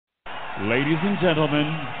Ladies and gentlemen,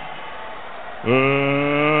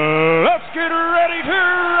 let's get ready to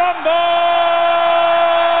rumble!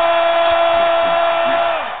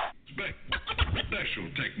 Special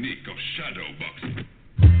technique of shadow boxing.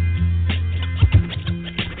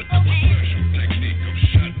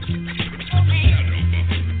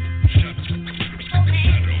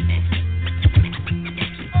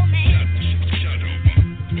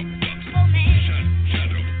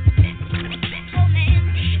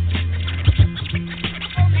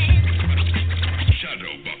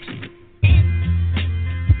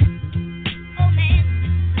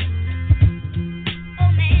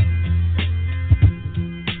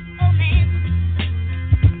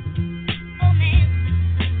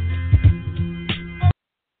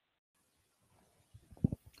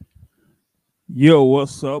 Yo,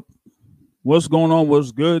 what's up? What's going on?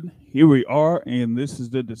 What's good? Here we are, and this is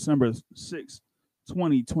the December 6th,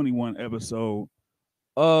 2021 episode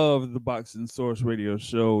of the Boxing Source Radio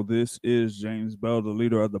Show. This is James Bell, the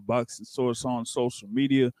leader of the Boxing Source on social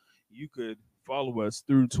media. You could follow us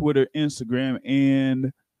through Twitter, Instagram,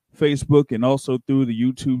 and Facebook, and also through the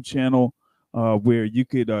YouTube channel where you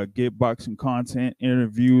could get boxing content,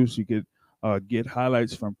 interviews. You could get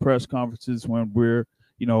highlights from press conferences when we're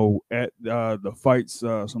at the fights,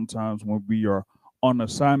 sometimes when we are on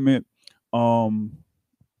assignment, and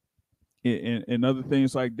other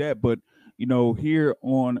things like that. But, here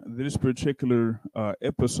on this particular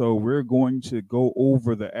episode, we're going to go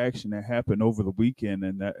over the action that happened over the weekend,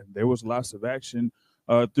 and that there was lots of action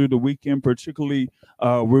through the weekend. Particularly,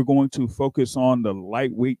 we're going to focus on the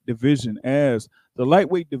lightweight division, as the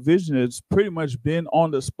lightweight division has pretty much been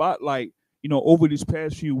on the spotlight, over these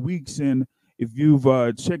past few weeks. And if you've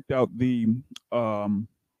checked out the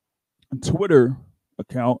Twitter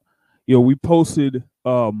account, we posted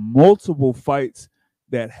multiple fights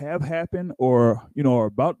that have happened or, are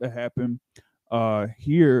about to happen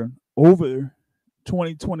here over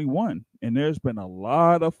 2021. And there's been a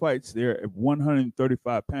lot of fights there at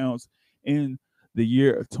 135 pounds in the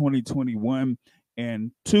year of 2021.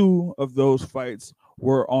 And two of those fights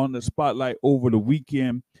were on the spotlight over the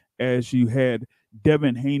weekend, as you had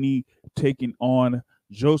Devin Haney taking on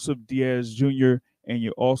Joseph Diaz Jr., and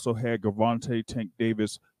you also had Gervonta Tank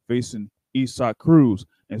Davis facing Isaac Cruz.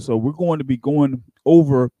 And so we're going to be going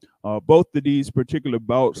over both of these particular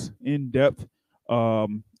bouts in depth,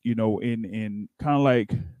 in kind of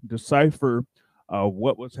like decipher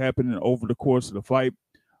what was happening over the course of the fight.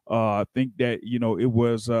 I think that, it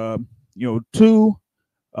was, two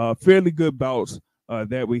fairly good bouts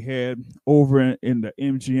that we had over in the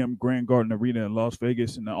MGM Grand Garden Arena in Las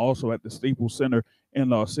Vegas, and also at the Staples Center in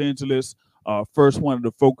Los Angeles. First, wanted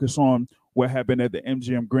to focus on what happened at the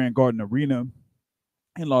MGM Grand Garden Arena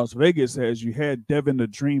in Las Vegas, as you had Devin the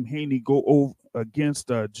Dream Haney go over against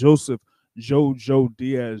Joseph Jojo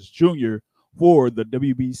Diaz Jr. for the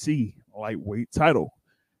WBC lightweight title.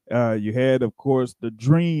 You had, of course, the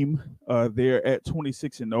Dream there at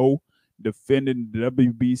 26-0. defending the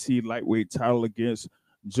WBC lightweight title against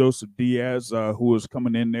Joseph Diaz, who was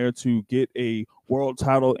coming in there to get a world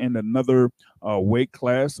title in another weight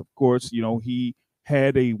class. Of course, he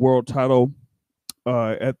had a world title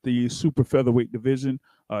at the super featherweight division,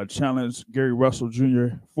 challenged Gary Russell Jr.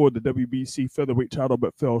 for the WBC featherweight title,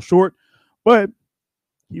 but fell short. But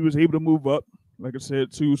he was able to move up, like I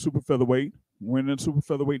said, to super featherweight, winning the super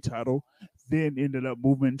featherweight title, then ended up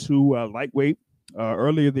moving to lightweight.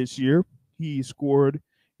 Earlier this year, he scored,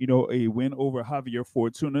 a win over Javier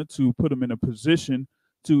Fortuna to put him in a position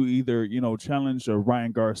to either, challenge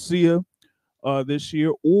Ryan Garcia this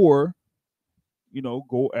year, or,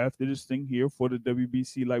 go after this thing here for the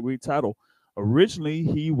WBC lightweight title. Originally,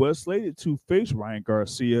 he was slated to face Ryan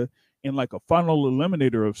Garcia in like a final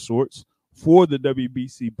eliminator of sorts for the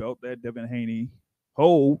WBC belt that Devin Haney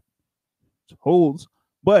holds,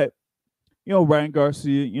 but Ryan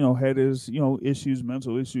Garcia, had his, issues,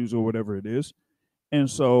 mental issues or whatever it is. And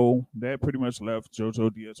so that pretty much left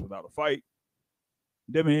Jojo Diaz without a fight.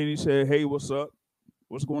 Devin Haney said, "Hey, what's up?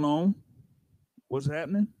 What's going on? What's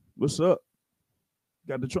happening? What's up?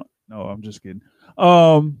 Got the trunk?" No, I'm just kidding.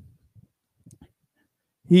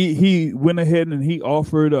 He went ahead and he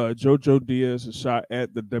offered Jojo Diaz a shot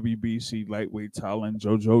at the WBC lightweight title, and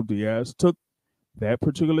Jojo Diaz took that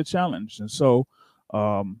particular challenge. And so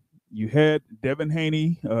you had Devin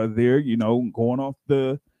Haney there, going off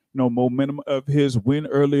the momentum of his win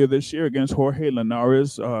earlier this year against Jorge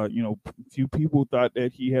Linares. Few people thought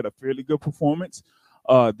that he had a fairly good performance.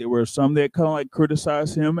 There were some that kind of like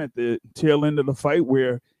criticized him at the tail end of the fight,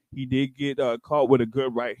 where he did get caught with a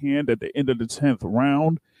good right hand at the end of the 10th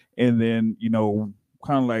round, and then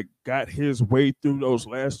kind of like got his way through those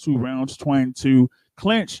last 2 rounds, trying to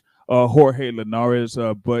clinch Jorge Linares,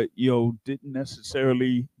 but didn't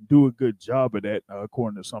necessarily do a good job of that,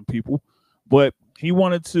 according to some people. But he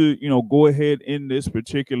wanted to, go ahead in this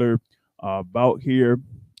particular bout here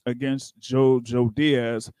against Jojo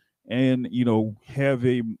Diaz, and have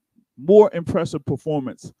a more impressive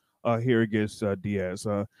performance here against Diaz.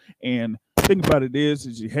 And the thing about it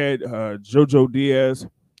is you had Jojo Diaz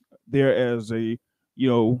there as a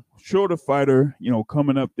shorter fighter,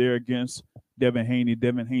 coming up there against Devin Haney.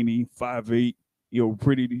 Devin Haney, 5'8",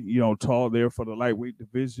 pretty tall there for the lightweight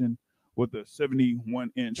division with a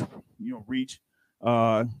 71-inch reach.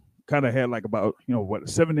 Kind of had like about a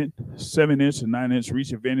 7-inch and 9-inch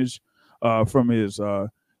reach advantage from his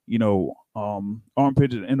armpit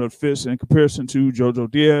and end of the fist in comparison to Jojo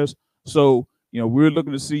Diaz. So we're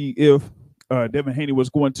looking to see if Devin Haney was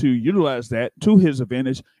going to utilize that to his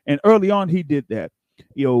advantage, and early on he did that.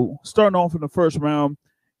 Starting off in the first round,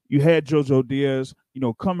 you had Jojo Diaz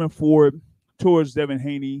coming forward towards Devin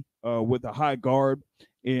Haney with a high guard,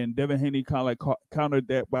 and Devin Haney kind of like countered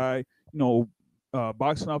that by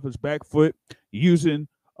boxing off his back foot, using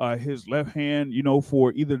his left hand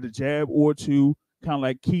for either the jab or to kind of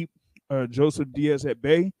like keep Joseph Diaz at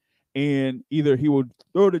bay. And either he would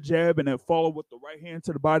throw the jab and then follow with the right hand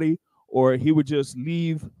to the body, or he would just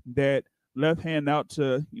leave that left hand out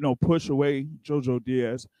to push away Jojo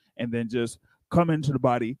Diaz, and then just come into the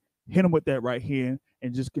body, hit him with that right hand,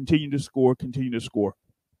 and just continue to score.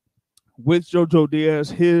 With Jojo Diaz,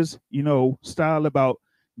 his style about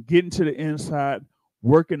getting to the inside,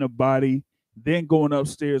 working the body, then going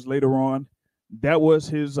upstairs later on, that was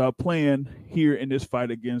his plan here in this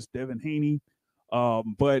fight against Devin Haney.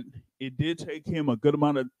 But it did take him a good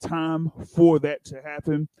amount of time for that to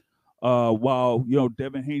happen. While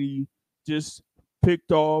Devin Haney just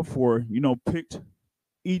picked off or picked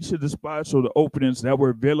each of the spots or the openings that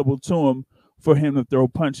were available to him for him to throw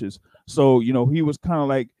punches. So he was kind of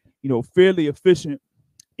like fairly efficient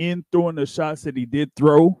in throwing the shots that he did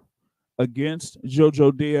throw against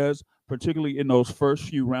Jojo Diaz, particularly in those first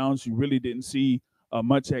few rounds. You really didn't see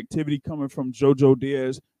much activity coming from Jojo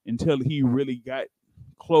Diaz until he really got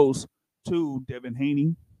close to Devin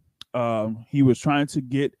Haney. He was trying to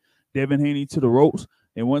get Devin Haney to the ropes,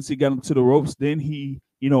 and once he got him to the ropes, then he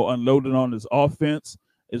unloaded on his offense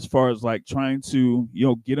as far as like trying to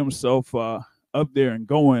get himself up there and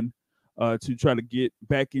going to try to get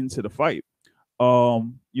back into the fight.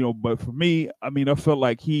 But for me, I felt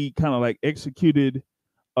like he kind of like executed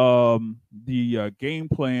the game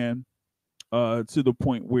plan to the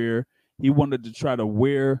point where he wanted to try to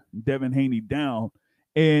wear Devin Haney down.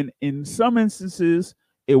 And in some instances,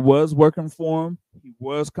 it was working for him. He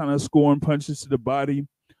was kind of scoring punches to the body,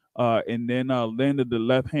 and then landed the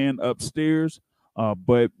left hand upstairs.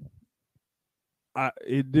 But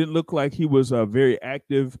it didn't look like he was very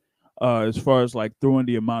active as far as like throwing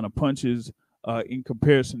the amount of punches in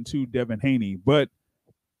comparison to Devin Haney. But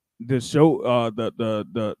the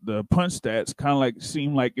punch stats kind of like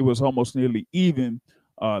seemed like it was almost nearly even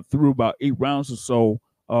through about 8 rounds or so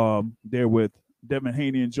there with Devin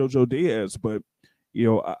Haney and Jojo Diaz. But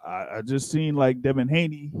I just seen like Devin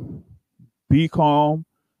Haney be calm,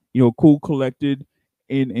 cool, collected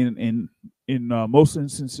in most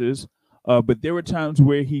instances. But there were times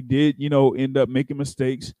where he did, end up making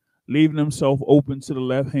mistakes, leaving himself open to the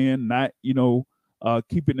left hand, not,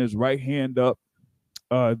 keeping his right hand up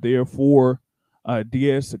there for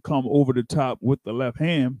Diaz to come over the top with the left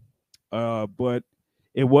hand. But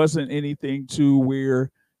it wasn't anything to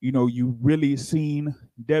where, you really seen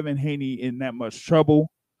Devin Haney in that much trouble.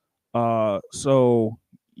 So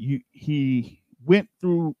he went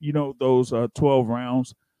through, those 12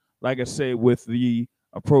 rounds, like I said, with the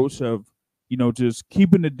approach of, just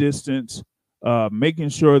keeping the distance, making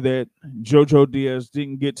sure that Jojo Diaz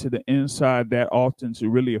didn't get to the inside that often to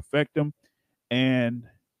really affect him. And,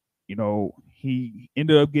 he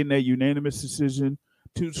ended up getting that unanimous decision,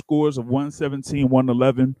 2 scores of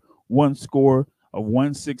 117-111, 1 score of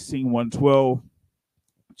 116-112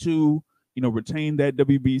 to, retain that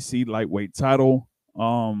WBC lightweight title.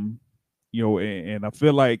 And I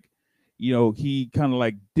feel like, he kind of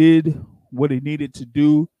like did what he needed to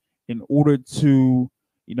do in order to,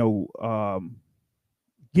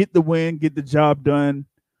 get the win, get the job done,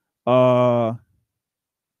 and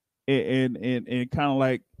kind of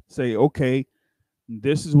like say, okay,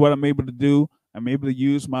 this is what I'm able to do. I'm able to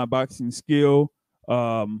use my boxing skill,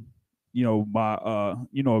 my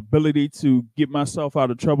ability to get myself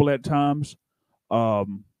out of trouble at times,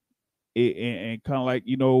 and kind of like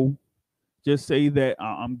just say that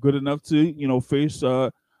I'm good enough to face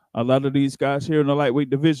a lot of these guys here in the lightweight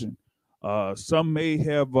division. Some may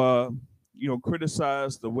have,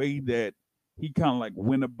 criticized the way that he kind of like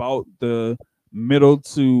went about the middle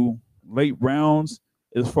to late rounds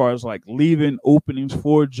as far as like leaving openings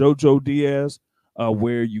for JoJo Diaz,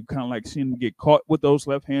 where you kind of like seen him get caught with those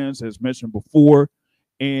left hands, as mentioned before,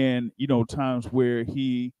 and times where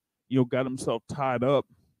he got himself tied up,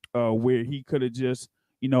 where he could have just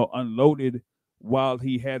unloaded while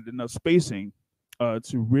he had enough spacing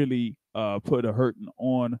to really put a hurting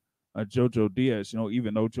on JoJo Diaz.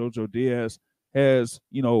 Even though JoJo Diaz has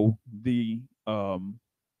the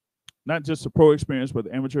not just the pro experience but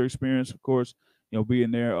the amateur experience, of course.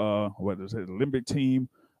 Being there, what is it, Olympic team,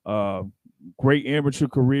 great amateur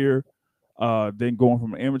career, then going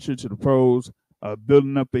from amateur to the pros,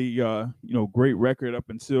 building up a great record up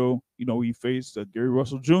until he faced Gary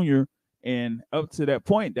Russell Jr. And up to that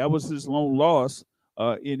point, that was his lone loss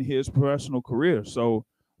in his professional career. So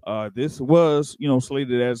this was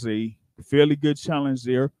slated as a fairly good challenge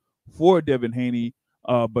there for Devin Haney.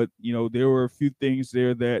 But there were a few things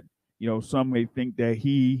there that some may think that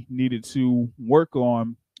he needed to work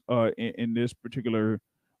on in this particular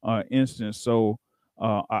instance. So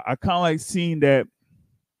I kind of like seeing that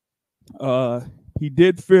he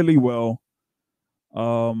did fairly well.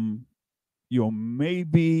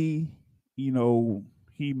 Maybe he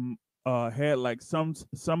had like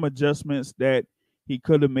some adjustments that he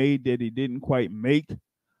could have made that he didn't quite make.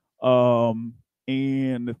 And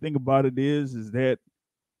the thing about it is that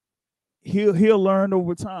he'll learn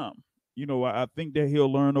over time. I think that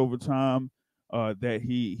he'll learn over time that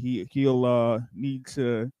he'll need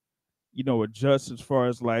to adjust as far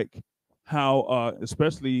as like how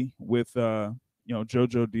especially with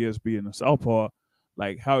JoJo Diaz being a southpaw,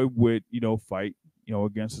 like how he would fight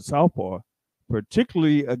against a southpaw,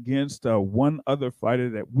 particularly against one other fighter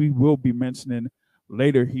that we will be mentioning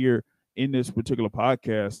later here in this particular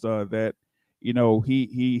podcast, that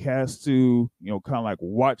he has to kind of like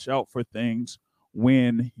watch out for things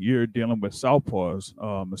when you're dealing with southpaws,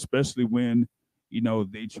 especially when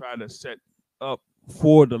they try to set up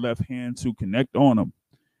for the left hand to connect on them.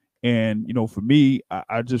 And for me,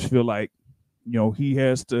 I just feel like he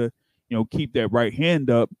has to keep that right hand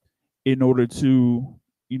up in order to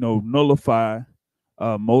nullify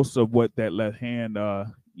most of what that left hand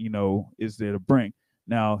is there to bring.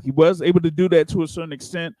 Now, he was able to do that to a certain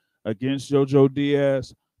extent against JoJo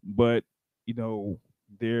Diaz, but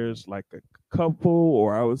there's like a couple,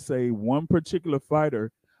 or I would say one particular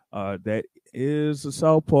fighter that is a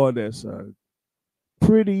southpaw that's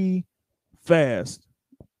pretty fast,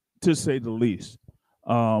 to say the least.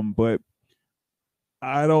 But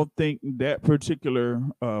I don't think that particular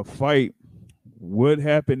fight would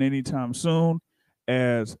happen anytime soon,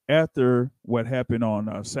 as after what happened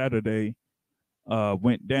on Saturday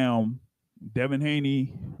went down, Devin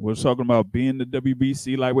Haney was talking about being the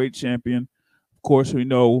WBC lightweight champion. Of course, we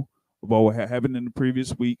know about what happened in the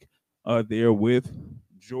previous week there with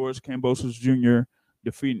George Kambosos Jr.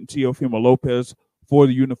 defeating Teofimo Lopez for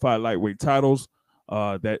the unified lightweight titles.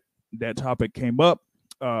 That topic came up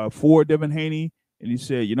for Devin Haney, and he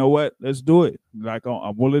said, "You know what? Let's do it. Like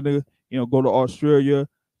I'm willing to, go to Australia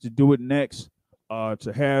to do it next,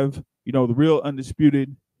 to have the real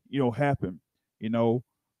undisputed, happen.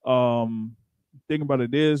 Thing about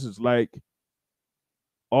it is like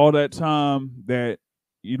all that time that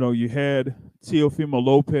you had Teofimo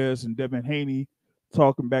Lopez and Devin Haney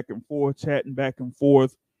talking back and forth, chatting back and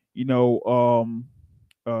forth,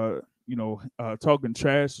 talking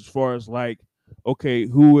trash as far as like, okay,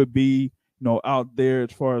 who would be out there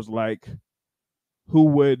as far as like who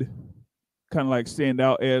would kind of like stand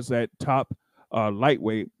out as that top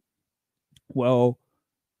lightweight. Well,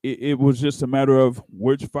 it was just a matter of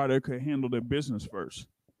which fighter could handle their business first.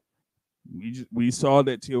 We saw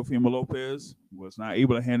that Teofimo Lopez was not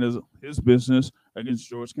able to handle his business against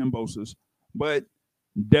George Kambosos, but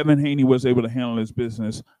Devin Haney was able to handle his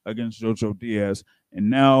business against JoJo Diaz. And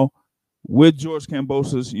now with George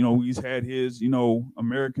Kambosos, he's had his,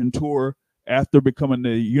 American tour after becoming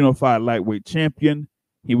the unified lightweight champion.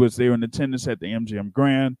 He was there in attendance at the MGM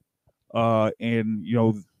Grand. And,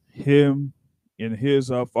 him and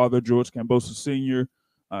his father, George Kambosos Sr.,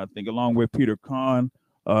 I think along with Peter Kahn,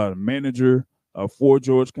 manager for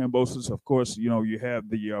George Kambosos. Of course, you have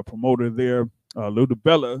the promoter there, Lou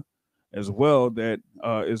DiBella, as well, that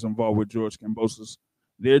is involved with George Kambosos.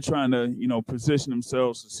 They're trying to, position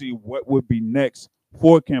themselves to see what would be next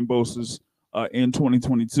for Kambosos in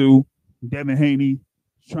 2022. Devin Haney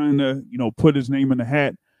trying to, put his name in the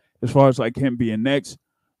hat as far as like him being next.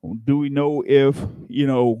 Do we know if,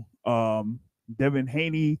 Devin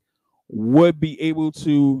Haney would be able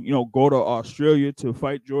to, go to Australia to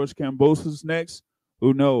fight George Kambosos next.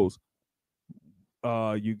 Who knows?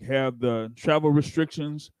 You have the travel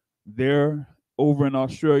restrictions there over in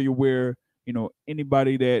Australia, where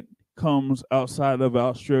anybody that comes outside of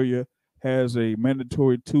Australia has a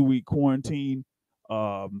mandatory 2-week quarantine.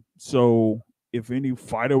 So if any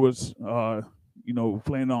fighter was,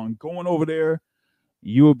 planning on going over there,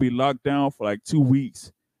 you will be locked down for like 2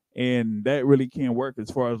 weeks, and that really can't work as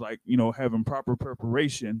far as like having proper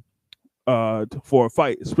preparation for a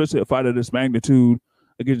fight, especially a fight of this magnitude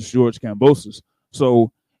against George Kambosos.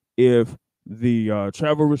 So if the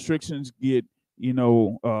travel restrictions get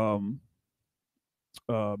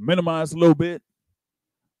minimized a little bit,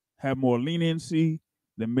 have more leniency,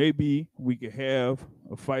 then maybe we could have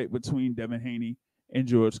a fight between Devin Haney and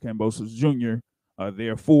George Kambosos Jr.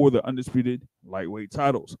 There for the undisputed lightweight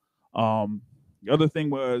titles. The other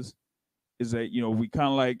thing is that we kind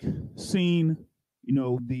of like seen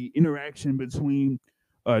the interaction between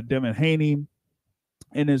Devin Haney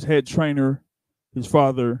and his head trainer, his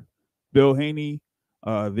father, Bill Haney.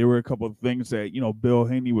 There were a couple of things that Bill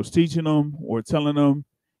Haney was teaching him or telling him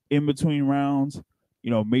in between rounds.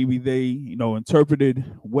 Maybe they interpreted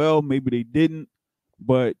well, maybe they didn't,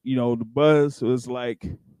 but the buzz was like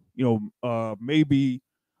maybe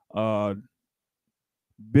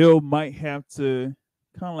Bill might have to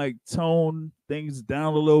kind of like tone things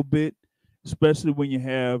down a little bit, especially when you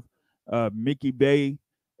have Mickey Bay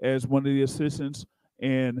as one of the assistants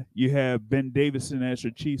and you have Ben Davison as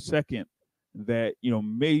your chief second. That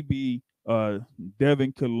maybe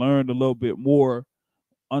Devin could learn a little bit more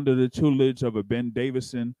under the tutelage of a Ben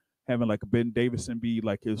Davison, having like a Ben Davison be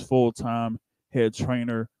like his full-time head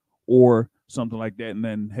trainer or something like that, and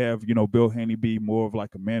then have Bill Haney be more of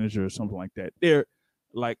like a manager or something like that. There,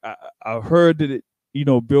 like I heard that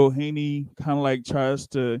Bill Haney kind of like tries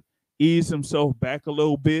to ease himself back a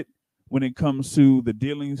little bit when it comes to the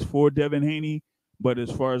dealings for Devin Haney, but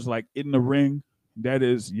as far as like in the ring, that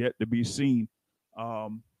is yet to be seen.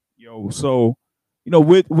 So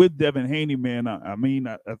with Devin Haney, man, I mean,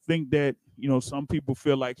 I think that some people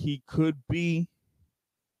feel like he could be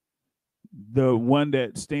the one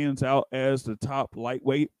that stands out as the top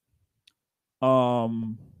lightweight.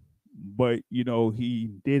 But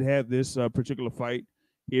he did have this particular fight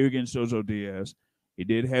here against Jojo Diaz. He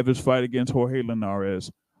did have his fight against Jorge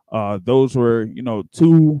Linares. Those were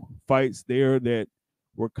two fights there that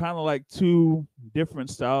were kind of like two different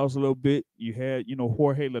styles a little bit. You had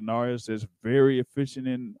Jorge Linares that's very efficient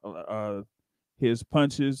in his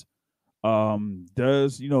punches.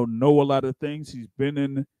 Does know a lot of things. He's been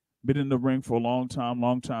in the ring for a long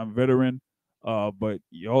time veteran. But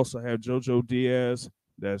you also have Jojo Diaz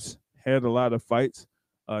that's had a lot of fights.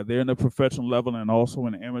 They're in the professional level and also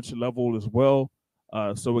in the amateur level as well.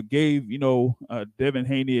 So it gave Devin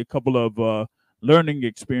Haney a couple of learning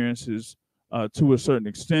experiences to a certain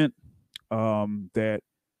extent that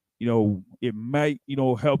it might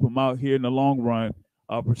help him out here in the long run,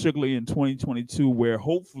 particularly in 2022, where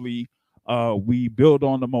hopefully we build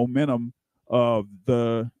on the momentum of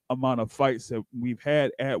the amount of fights that we've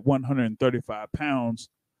had at 135 pounds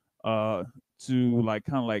to like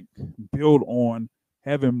kind of like build on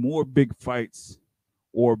having more big fights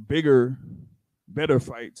or bigger, better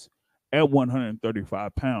fights at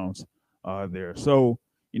 135 pounds there. So,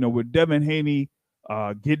 with Devin Haney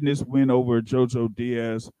getting this win over Jojo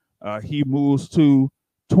Diaz, he moves to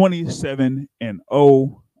 27-0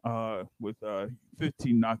 with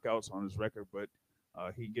 15 knockouts on his record, but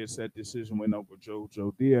he gets that decision win over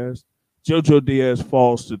Jojo Diaz. Jojo Diaz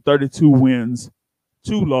falls to 32 wins,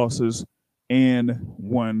 2 losses, and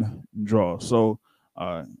 1 draw. So,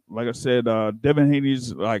 like I said, Devin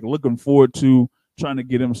Haney's like looking forward to trying to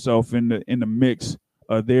get himself in the mix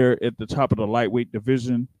there at the top of the lightweight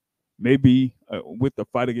division. Maybe with the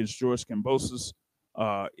fight against George Kambosos,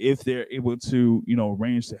 if they're able to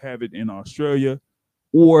arrange to have it in Australia,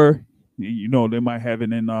 or they might have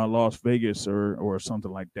it in Las Vegas or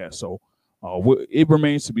something like that. So it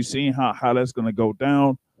remains to be seen how that's going to go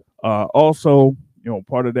down. Also,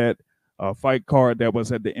 part of that fight card that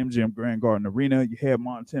was at the MGM Grand Garden Arena, you had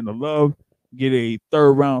Montana Love get a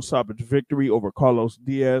 3rd round stoppage victory over Carlos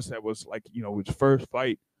Diaz. That was like his first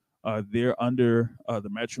fight there under the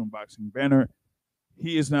Matchroom Boxing banner.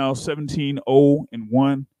 He is now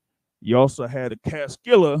 17-0-1. You also had the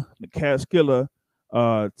Caskilla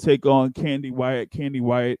take on Candy Wyatt. Candy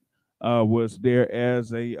Wyatt was there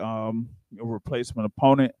as a replacement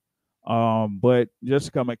opponent, but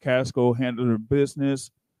Jessica McCaskill handled her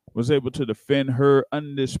business, was able to defend her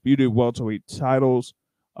undisputed welterweight titles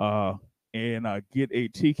and get a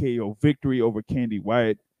TKO victory over Candy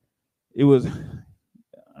Wyatt. it was.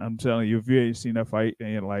 I'm telling you, if you ain't seen that fight,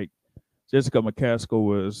 and like Jessica McCaskill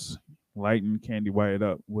was lighting Candy White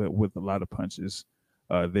up with a lot of punches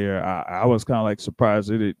there. I was kind of like surprised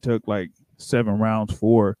that it took like 7 rounds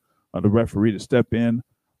for the referee to step in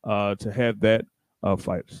to have that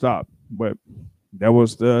fight stop. But that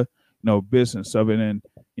was the business of it. And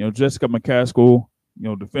Jessica McCaskill,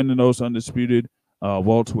 defending those undisputed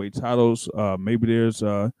welterweight titles. Maybe there's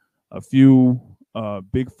a few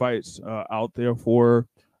big fights out there for her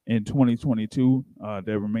in 2022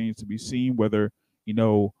 that remains to be seen. Whether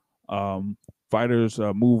fighters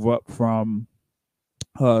move up from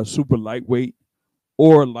super lightweight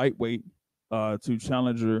or lightweight to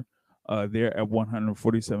challenger there at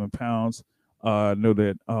 147 pounds. I know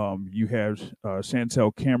that you have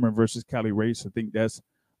Chantel Cameron versus Callie Race. I think that's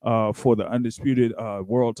for the undisputed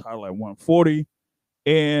world title at 140.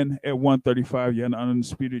 And at 135, you have an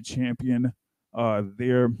undisputed champion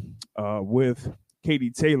there with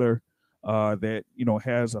Katie Taylor that,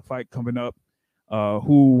 has a fight coming up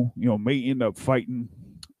who, may end up fighting,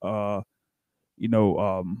 Amanda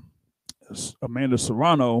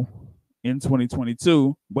Serrano in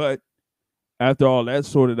 2022. But after all that's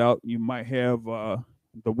sorted out, you might have the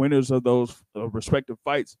winners of those respective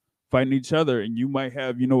fights fighting each other, and you might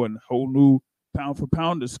have, a whole new pound for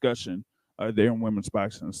pound discussion there in women's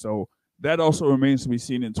boxing. So that also remains to be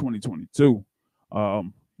seen in 2022.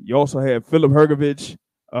 You also have Filip Hrgović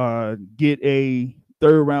get a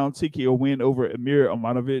third round TKO win over Amir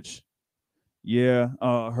Armanovich. Yeah,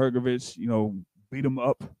 Hrgović, beat him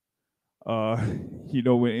up,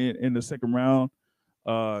 in the second round.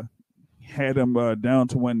 Had him down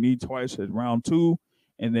to one knee twice at round 2,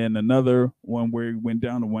 and then another one where he went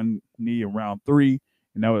down to one knee in round 3,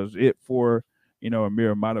 and that was it for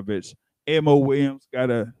Amir Armanovich. Amo Williams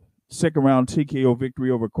got a second round TKO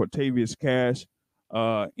victory over Cortavious Cash.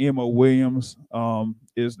 Amo Williams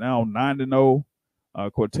is now 9-0.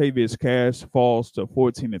 Cortavious Cash falls to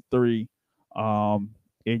 14-3. And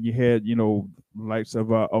you had likes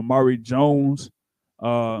of Amari Jones,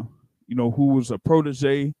 who was a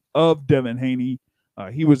protege of Devin Haney.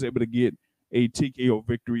 He was able to get a TKO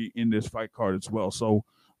victory in this fight card as well. So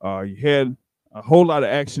you had a whole lot of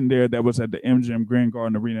action there that was at the MGM Grand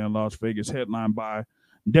Garden Arena in Las Vegas, headlined by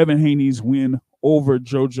Devin Haney's win over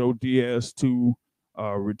Jojo Diaz to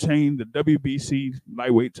retain the WBC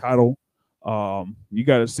lightweight title. You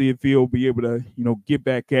got to see if he'll be able to, get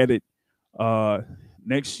back at it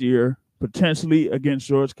next year, potentially against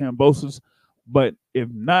George Kambosos. But if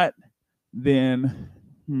not, then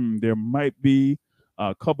there might be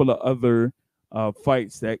a couple of other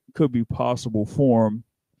fights that could be possible for him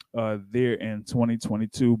there in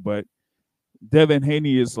 2022. But Devin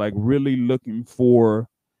Haney is like really looking for,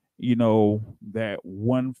 that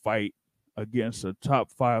one fight against a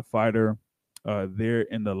top 5 fighter there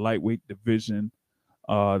in the lightweight division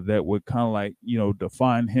that would kind of like,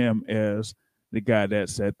 define him as the guy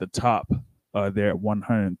that's at the top there at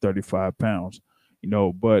 135 pounds,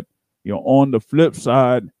 but, on the flip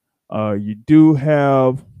side, you do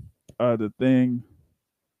have the thing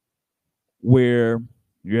where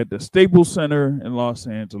you're at the Staples Center in Los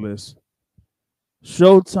Angeles,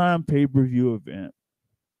 Showtime pay-per-view event,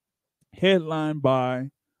 headlined by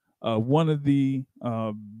one of the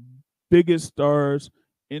biggest stars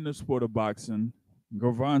in the sport of boxing,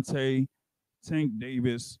 Gervonta Tank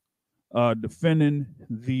Davis, defending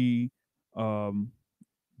the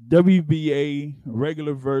WBA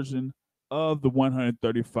regular version of the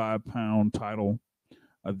 135-pound title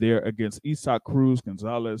there against Isaac Cruz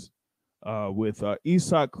Gonzalez, with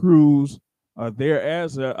Isaac Cruz there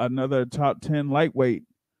as another top 10 lightweight.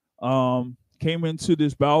 Came into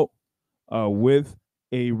this bout with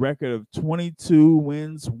a record of 22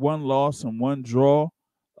 wins, 1 loss, and 1 draw.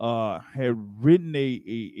 Had ridden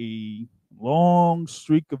a long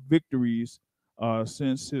streak of victories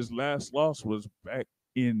since his last loss was back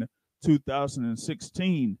in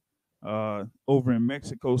 2016 over in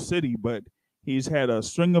Mexico City. But he's had a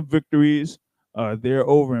string of victories there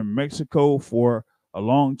over in Mexico for a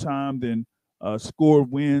long time, then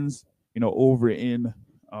scored wins, over in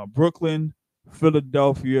Brooklyn,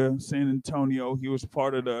 Philadelphia, San Antonio. He was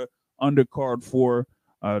part of the undercard for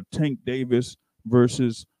Tank Davis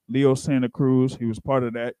versus Leo Santa Cruz. He was part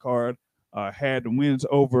of that card. Had wins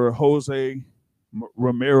over Jose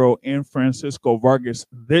Romero and Francisco Vargas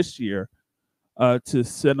this year to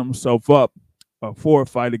set himself up for a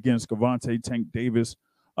fight against Gervonta Tank Davis,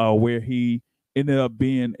 where he ended up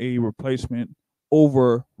being a replacement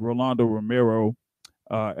over Rolando Romero,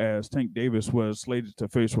 as Tank Davis was slated to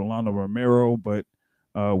face Rolando Romero, but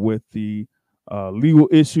with the legal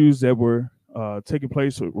issues that were taking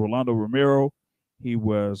place with Rolando Romero. He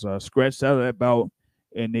was scratched out of that bout,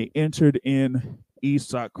 and they entered in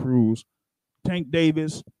Isaac Cruz. Tank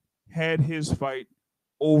Davis had his fight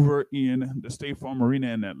over in the State Farm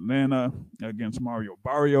Arena in Atlanta against Mario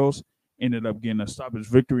Barrios. Ended up getting a stoppage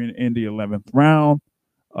victory in the 11th round.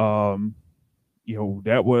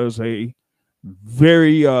 That was a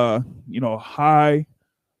very high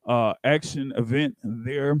action event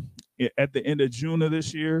there at the end of June of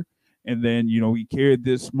this year. And then, he carried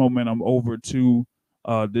this momentum over to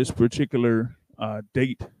this particular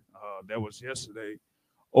date that was yesterday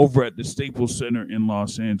over at the Staples Center in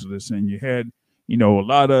Los Angeles. And you had, a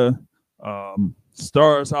lot of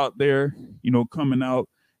stars out there, coming out.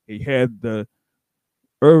 He had the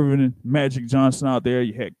Irvin Magic Johnson out there.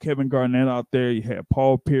 You had Kevin Garnett out there. You had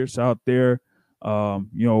Paul Pierce out there.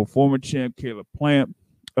 Former champ Caleb Plant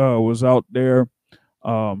was out there.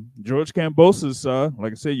 George Kambosos,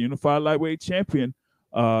 like I said, unified lightweight champion,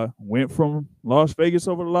 went from Las Vegas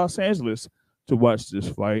over to Los Angeles to watch this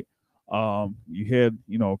fight. You had,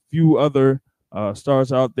 a few other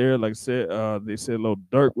stars out there. Like I said, they said Lil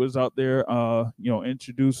Durk was out there,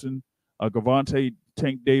 introducing Gervonta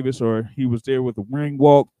Tank Davis, or he was there with the ring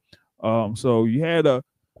walk. So you had a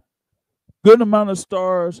good amount of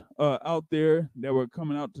stars out there that were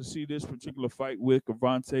coming out to see this particular fight with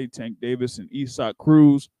Gervonta Tank Davis and Isaac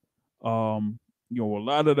Cruz. A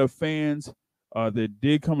lot of the fans that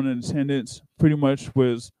did come in attendance pretty much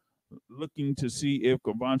was looking to see if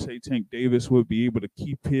Gervonta Tank Davis would be able to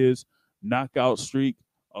keep his knockout streak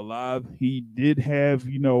alive. He did have,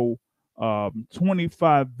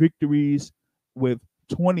 25 victories, with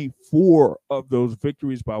 24 of those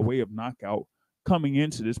victories by way of knockout coming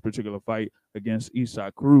into this particular fight against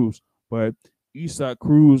Isaac Cruz. But Isaac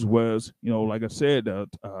Cruz was, like I said,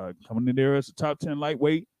 coming in there as a top 10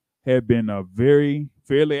 lightweight, had been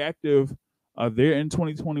fairly active there in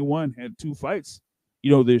 2021, had 2 fights,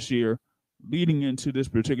 this year leading into this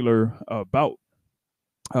particular bout.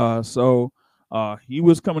 So he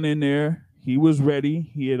was coming in there. He was ready.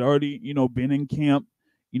 He had already, been in camp,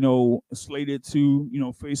 slated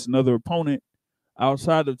to, face another opponent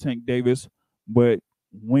outside of Tank Davis. But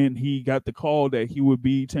when he got the call that he would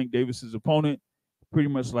be Tank Davis's opponent, pretty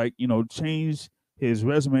much changed his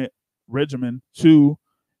regimen to,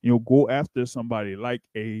 go after somebody like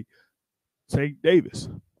a Tank Davis.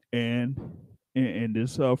 And in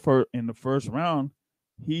this in the first round,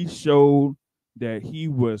 he showed that he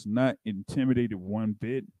was not intimidated one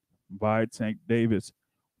bit by Tank Davis.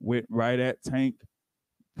 Went right at Tank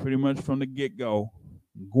pretty much from the get-go,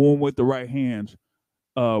 going with the right hands,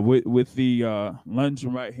 with the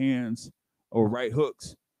lunging right hands or right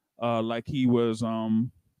hooks, like he was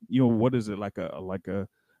what is it, like a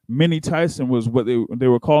mini Tyson was what they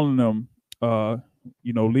were calling them,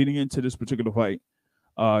 leading into this particular fight.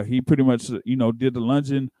 He pretty much did the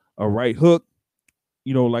lunging, a right hook,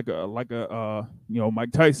 like a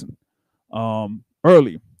Mike Tyson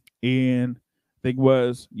early. And I think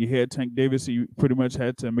you had Tank Davis, he pretty much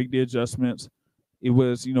had to make the adjustments. It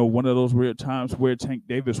was, one of those weird times where Tank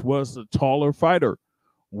Davis was the taller fighter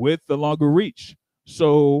with the longer reach.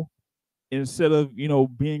 So instead of,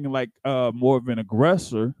 being like more of an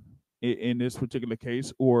aggressor in this particular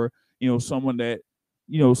case, or, someone that,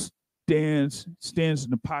 stands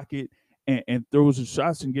in the pocket and throws his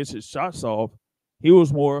shots and gets his shots off, he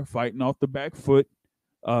was more fighting off the back foot,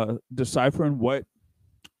 deciphering what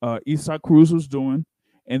Isaac Cruz was doing,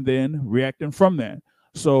 and then reacting from that.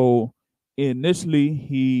 So initially,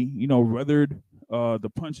 he, weathered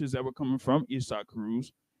the punches that were coming from Isaac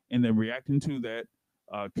Cruz, and then reacting to that,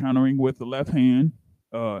 countering with the left hand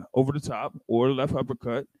over the top or the left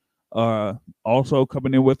uppercut, also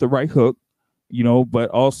coming in with the right hook, but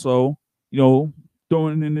also,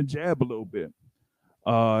 throwing in the jab a little bit.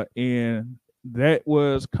 And that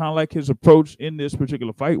was kind of like his approach in this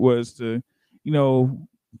particular fight, was to,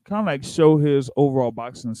 kind of like show his overall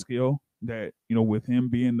boxing skill, that, with him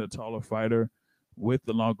being the taller fighter with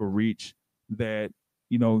the longer reach, that,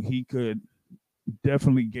 he could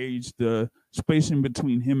definitely gauge the spacing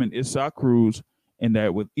between him and Isaac Cruz, and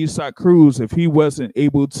that with Isaac Cruz, if he wasn't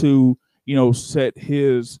able to, set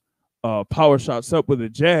his power shots up with a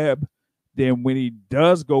jab, then when he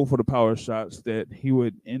does go for the power shots, that he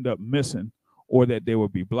would end up missing, or that they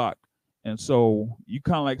would be blocked. And so you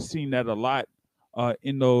kind of like seen that a lot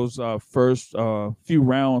in those first few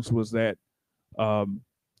rounds, was that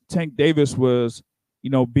Tank Davis was,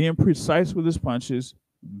 being precise with his punches,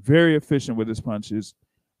 very efficient with his punches,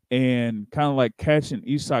 and kind of like catching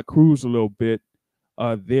Isaac Cruz a little bit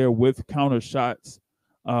there with counter shots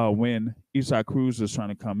when Isaac Cruz was trying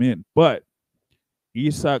to come in. But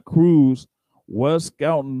Isaac Cruz was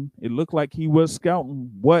scouting. It looked like he was scouting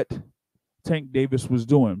what Tank Davis was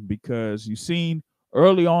doing, because you seen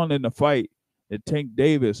early on in the fight that Tank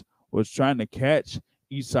Davis was trying to catch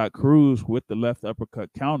Isaac Cruz with the left uppercut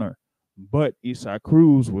counter, but Isaac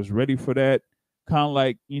Cruz was ready for that, kind of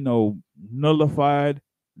like, nullified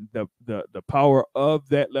the power of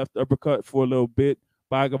that left uppercut for a little bit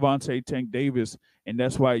by Gervonta Tank Davis, and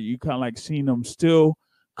that's why you kind of like seen him still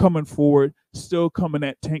coming forward, still coming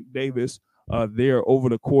at Tank Davis there over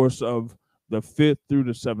the course of the 5th through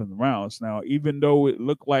the 7th rounds. Now, even though it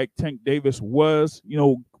looked like Tank Davis was,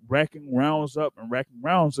 racking rounds up,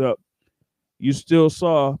 you still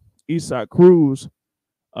saw Isaac Cruz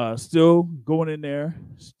still going in there,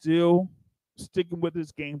 still sticking with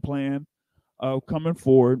his game plan, coming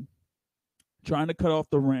forward, trying to cut off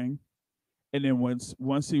the ring. And then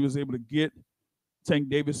once he was able to get Tank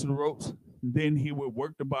Davis to the ropes, then he would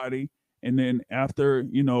work the body. And then after,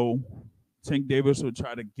 Tank Davis would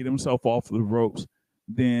try to get himself off the ropes,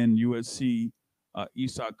 then you would see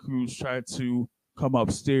Isaac Cruz try to come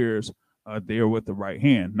upstairs there with the right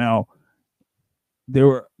hand. Now, there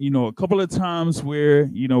were, a couple of times where,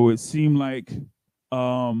 it seemed like,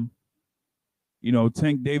 Tank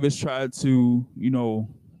Davis tried to,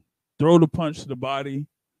 throw the punch to the body,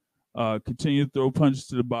 continue to throw punches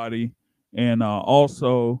to the body, and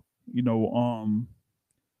also,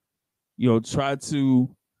 try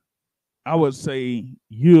to, I would say,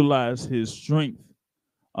 utilize his strength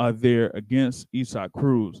there against Isaac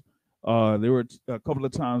Cruz. There were a couple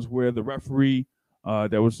of times where the referee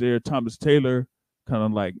that was there, Thomas Taylor, kind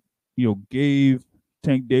of like, gave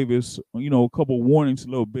Tank Davis, a couple warnings a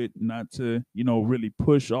little bit not to, really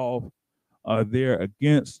push off there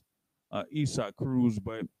against Isaac Cruz.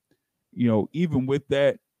 But, even with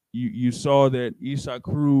that, you saw that Isaac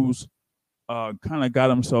Cruz kind of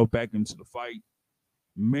got himself back into the fight,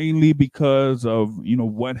 mainly because of,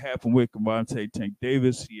 what happened with Gervonta Tank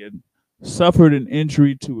Davis. He had suffered an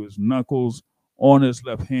injury to his knuckles on his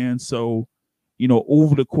left hand. So,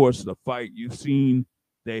 over the course of the fight, you've seen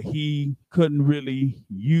that he couldn't really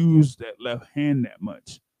use that left hand that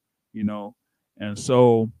much, And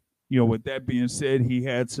so, with that being said, he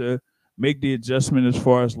had to make the adjustment as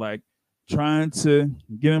far as like trying to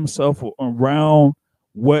get himself around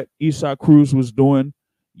what Isaac Cruz was doing,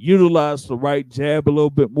 utilize the right jab a little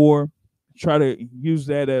bit more, try to use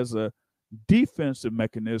that as a defensive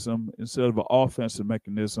mechanism instead of an offensive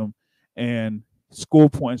mechanism, and score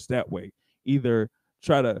points that way. Either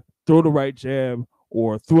try to throw the right jab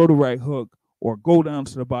or throw the right hook or go down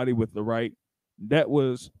to the body with the right. That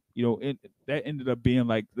was, that ended up being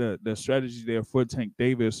like the strategy there for Tank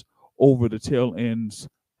Davis over the tail ends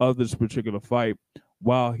of this particular fight,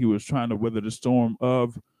 while he was trying to weather the storm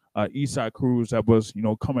of Isaac Cruz that was,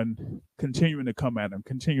 continuing to come at him.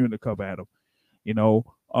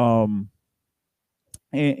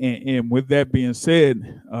 And with that being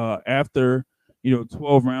said, after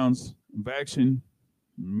 12 rounds of action,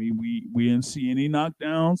 we didn't see any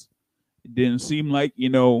knockdowns. It didn't seem like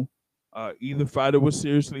either fighter was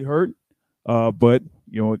seriously hurt, but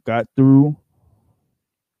it got through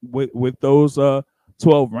with those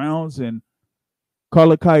 12 rounds, and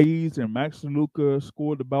Carla Kaiz and Max DeLuca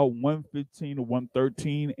scored about 115 to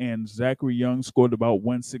 113, and Zachary Young scored about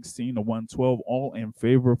 116 to 112, all in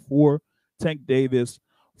favor for Tank Davis,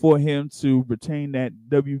 for him to retain that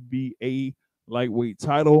WBA lightweight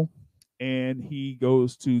title. And he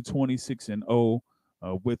goes to 26-0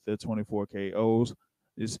 with the 24 KOs.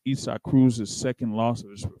 This is Isaac Cruz's second loss of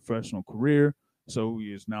his professional career. So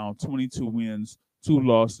he is now 22 wins, 2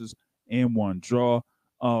 losses, and 1 draw.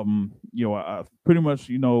 I pretty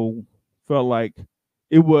much, felt like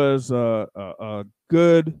it was a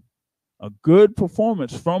good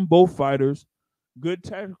performance from both fighters, good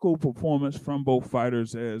tactical performance from both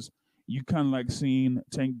fighters, as you kind of like seeing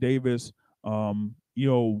Tank Davis,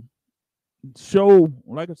 show,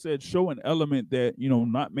 like I said, show an element that,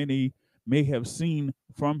 not many may have seen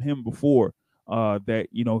from him before, that,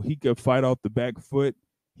 he could fight off the back foot.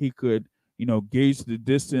 He could, gauge the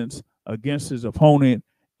distance against his opponent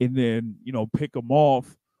and then, pick him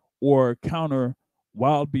off or counter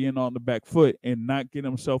while being on the back foot and not get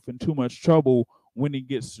himself in too much trouble when he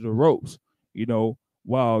gets to the ropes.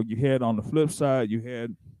 While you had on the flip side, you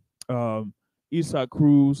had Isaac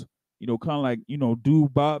Cruz, kind of like, do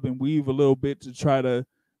bob and weave a little bit to try to,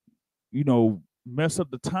 mess up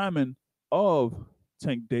the timing of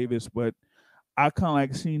Tank Davis. But I kind of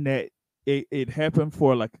like seen that it happened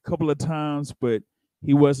for like a couple of times, but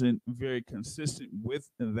he wasn't very consistent with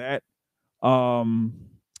that. And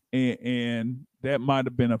that might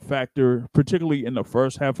have been a factor, particularly in the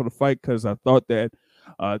first half of the fight, because I thought that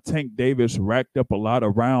Tank Davis racked up a lot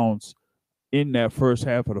of rounds in that first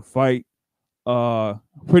half of the fight.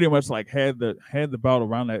 Pretty much like had the bout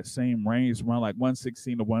around that same range, around like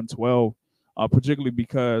 116 to 112. Particularly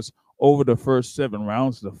because over the first 7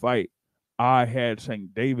 rounds of the fight, I had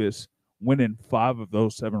Tank Davis winning 5 of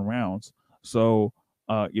those 7 rounds. So,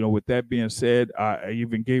 with that being said, I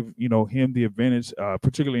even gave him the advantage,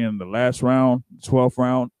 particularly in the last round, 12th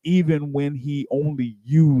round, even when he only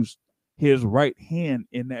used his right hand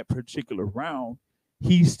in that particular round,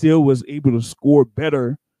 he still was able to score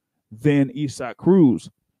better than Isaac Cruz,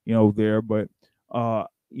 there. But I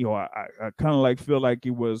kind of like feel like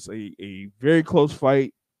it was a very close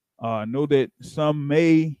fight. I know that some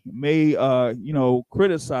may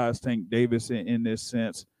criticize Tank Davis in this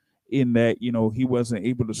sense, in that he wasn't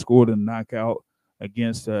able to score the knockout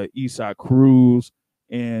against Isaac Cruz,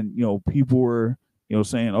 and people were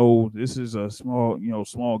saying, oh, this is a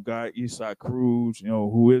small guy, Isaac Cruz,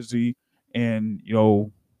 who is he? And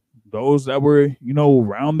those that were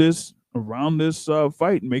around this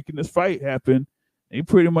fight, making this fight happen, they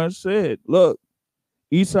pretty much said, look,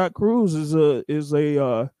 Isaac Cruz is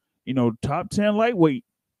a top 10 lightweight,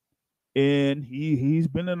 and he's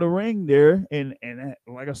been in the ring there, and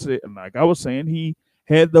like I was saying, he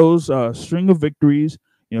had those string of victories,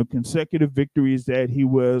 consecutive victories that he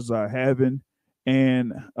was having,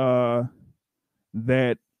 and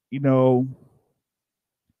that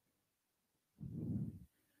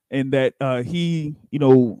and that he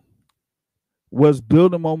was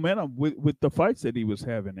building momentum with the fights that he was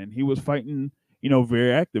having, and he was fighting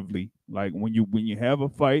very actively. Like when you have a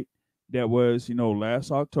fight that was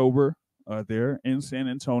last October there in San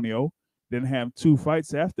Antonio, then have 2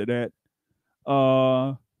 fights after that,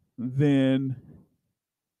 then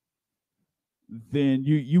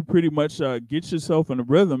you pretty much get yourself in a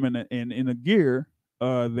rhythm and in a gear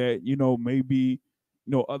that maybe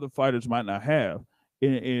other fighters might not have.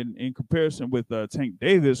 In comparison with Tank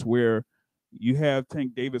Davis, where you have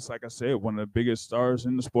Tank Davis, like I said, one of the biggest stars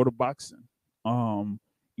in the sport of boxing.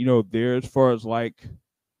 There, as far as like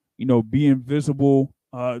being visible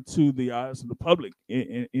to the eyes of the public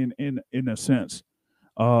in a sense,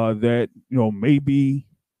 that maybe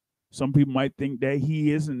some people might think that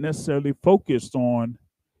he isn't necessarily focused on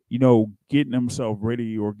getting himself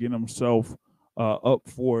ready or getting himself up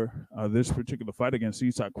for this particular fight against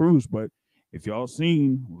Isaac Cruz. But if y'all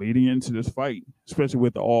seen leading into this fight, especially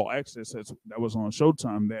with the All Access that was on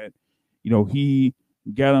Showtime, that he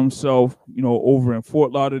got himself over in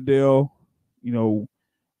Fort Lauderdale,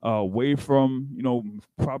 away from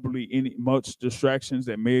probably any much distractions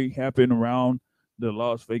that may happen around the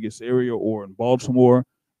Las Vegas area or in Baltimore.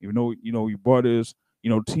 Even though he brought his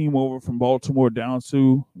team over from Baltimore down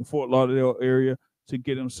to the Fort Lauderdale area to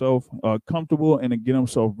get himself comfortable and to get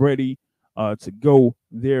himself ready to go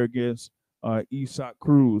there against Isaac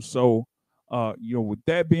Cruz. So with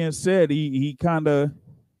that being said, he kind of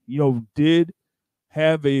did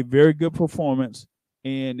have a very good performance,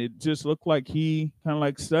 and it just looked like he kind of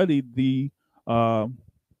like studied the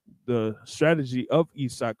strategy of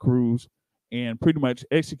Isaac Cruz and pretty much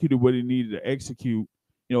executed what he needed to execute,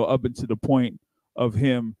 up until the point of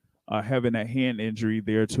him having that hand injury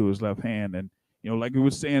there to his left hand. And like he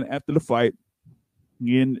was saying after the fight,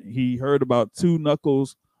 he heard about 2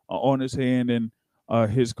 knuckles on his hand, and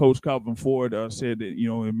his coach Calvin Ford said that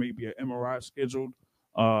it may be an MRI scheduled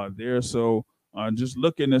there. So just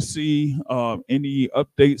looking to see any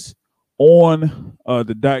updates on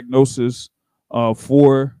the diagnosis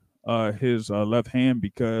for his left hand,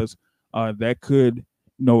 because that could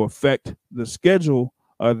affect the schedule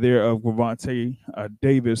there of Gervonta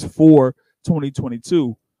Davis for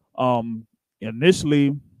 2022.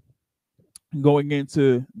 Initially, going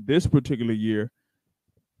into this particular year,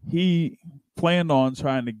 he planned on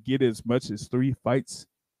trying to get as much as 3 fights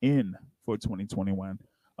in for 2021,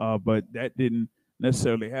 but that didn't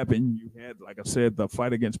necessarily happen. You had, like I said, the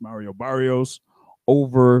fight against Mario Barrios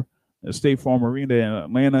over the State Farm Arena in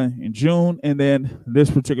Atlanta in June, and then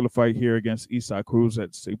this particular fight here against Isaac Cruz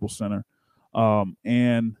at Staples Center.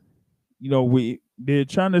 And they're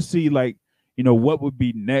trying to see what would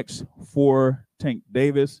be next for Tank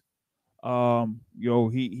Davis.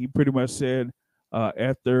 He pretty much said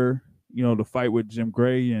after the fight with Jim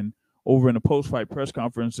Gray and over in the post-fight press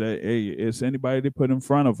conference that, hey, it's anybody to put in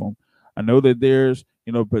front of him. I know that there's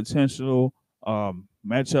potential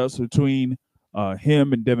matchups between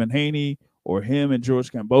him and Devin Haney, or him and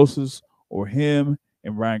George Kambosos, or him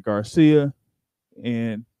and Ryan Garcia.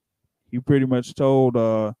 And he pretty much told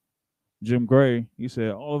Jim Gray, he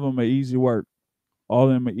said, all of them are easy work. All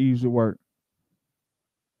of them are easy work.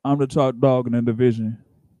 I'm the top dog in the division.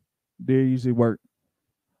 They're easy work.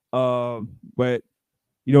 But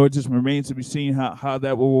it just remains to be seen how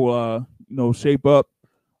that will shape up.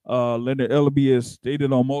 Leonard Ellaby has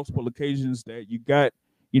stated on multiple occasions that you got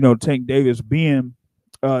Tank Davis being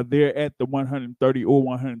there at the 130 or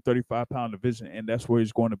 135-pound division, and that's where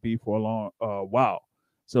he's going to be for a long while.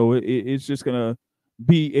 So it's just going to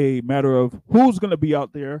be a matter of who's going to be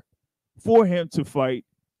out there for him to fight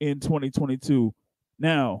in 2022.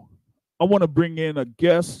 Now, I want to bring in a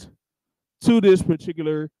guest to this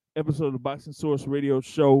particular episode of the Boxing Source Radio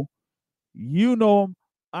Show. You know him,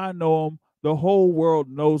 I know him, the whole world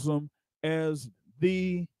knows him as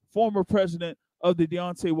the former president of the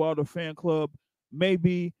Deontay Wilder fan club.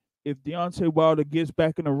 Maybe if Deontay Wilder gets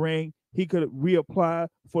back in the ring, he could reapply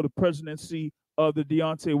for the presidency of the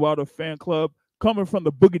Deontay Wilder fan club. Coming from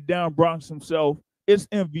the Boogie Down Bronx himself, it's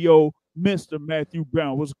MVO, Mr. Matthew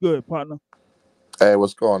Brown. What's good, partner? Hey,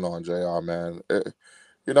 what's going on, JR, man?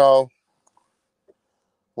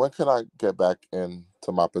 When can I get back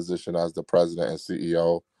into my position as the president and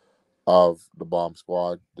CEO of the Bomb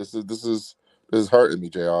Squad? This is hurting me,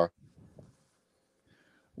 JR.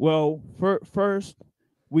 Well, first,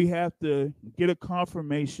 we have to get a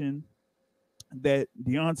confirmation that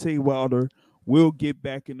Deontay Wilder will get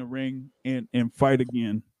back in the ring and fight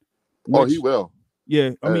again. He will.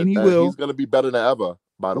 Yeah, I mean, he will. He's going to be better than ever,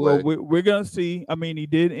 by the way. We're going to see. I mean, he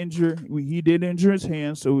did injure his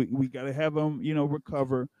hand, so we got to have him,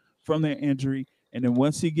 recover from that injury. And then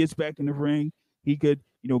once he gets back in the ring, he could,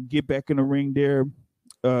 get back in the ring there,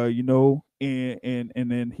 and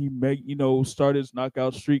then he may, start his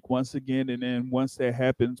knockout streak once again. And then once that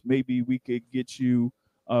happens, maybe we could get you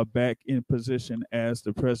back in position as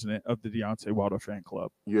the president of the Deontay Wilder fan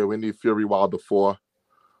club. Yeah, we need Fury Wilder 4.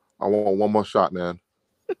 I want one more shot, man.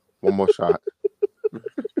 One more shot.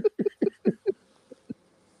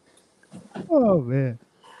 Oh, man.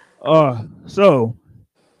 So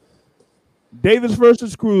Davis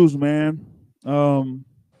versus Cruz, man.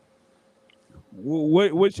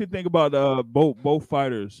 What you think about both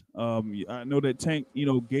fighters? I know that Tank,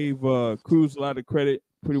 gave Cruz a lot of credit.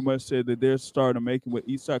 Pretty much said that they're starting to make it with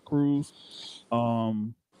Isaac Cruz,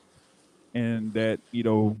 and that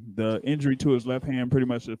the injury to his left hand pretty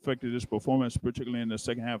much affected his performance, particularly in the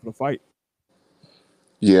second half of the fight.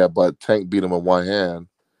 Yeah, but Tank beat him with one hand.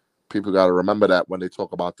 People got to remember that when they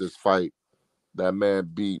talk about this fight. That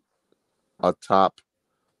man beat a top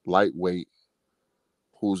lightweight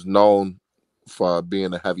who's known for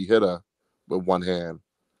being a heavy hitter with one hand.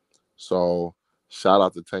 So shout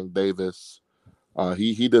out to Tank Davis.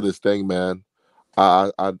 He did his thing, man.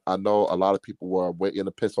 I know a lot of people were waiting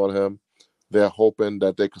to piss on him. They're hoping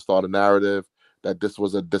that they could start a narrative that this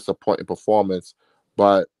was a disappointing performance.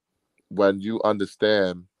 But when you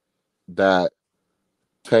understand that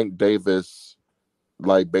Tank Davis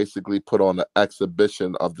basically put on an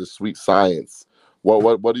exhibition of the sweet science.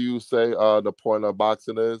 What do you say the point of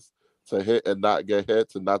boxing is? To hit and not get hit,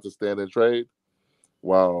 to not to stand and trade?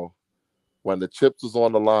 Well, when the chips was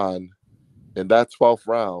on the line in that 12th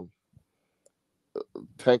round,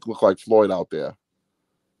 Tank looked like Floyd out there.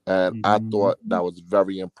 And I thought that was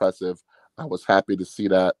very impressive. I was happy to see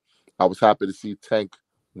that. I was happy to see Tank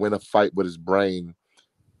win a fight with his brain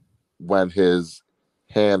when his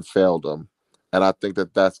hand failed him. And I think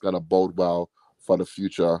that that's going to bode well for the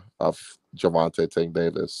future of Gervonta Tank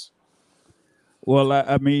Davis. Well,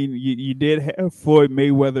 I mean, you did have Floyd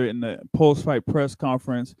Mayweather in the post-fight press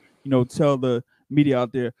conference, tell the media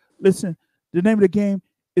out there, listen, the name of the game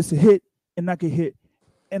is to hit and not get hit.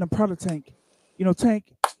 And I'm proud of Tank.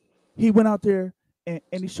 Tank, he went out there and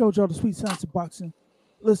he showed y'all the sweet science of boxing.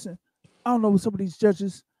 Listen, I don't know what some of these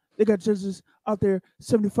judges, they got judges out there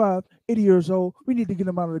 75, 80 years old. We need to get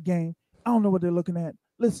them out of the game. I don't know what they're looking at.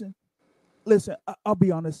 Listen, I'll be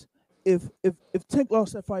honest. If Tank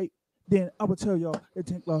lost that fight, then I would tell y'all that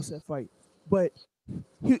Tank lost that fight. But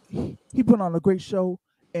he put on a great show,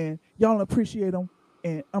 and y'all appreciate him,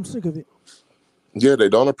 and I'm sick of it. Yeah, they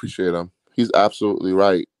don't appreciate him. He's absolutely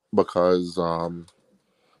right, because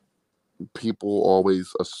people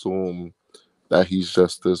always assume that he's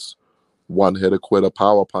just this one-hitter quitter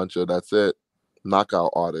power puncher. That's it,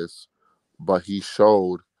 knockout artist. But he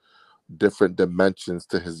showed different dimensions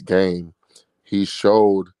to his game. He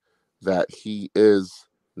showed that he is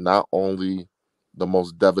not only the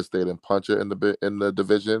most devastating puncher in the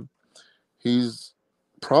division, he's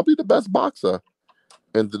probably the best boxer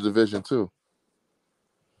in the division too.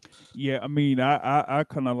 Yeah, I mean, I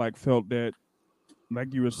kind of felt that,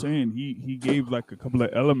 like you were saying, he gave a couple of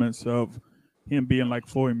elements of him being like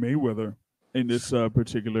Floyd Mayweather in this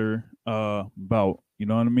particular bout. You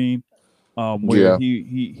know what I mean? Where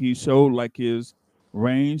he showed his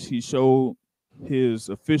range. He showed his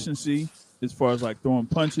efficiency as far as like throwing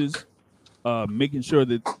punches, making sure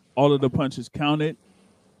that all of the punches counted.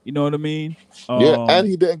 You know what I mean? Yeah, and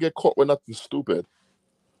he didn't get caught with nothing stupid.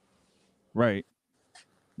 Right.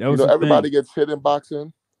 That You was know, the everybody thing. gets hit in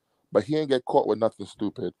boxing, but he didn't get caught with nothing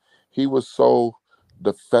stupid. He was so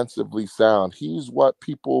defensively sound. He's what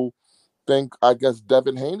people think, I guess,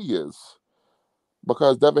 Devin Haney is.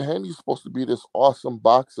 Because Devin Haney's supposed to be this awesome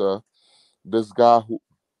boxer, this guy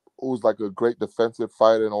who's like a great defensive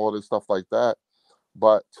fighter and all this stuff like that.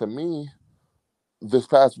 But to me, this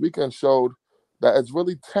past weekend showed that it's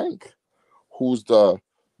really Tank who's the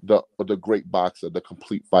great boxer, the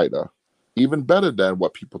complete fighter. Even better than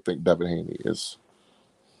what people think Devin Haney is.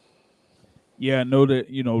 Yeah, I know that,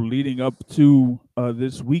 leading up to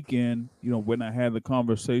this weekend, when I had the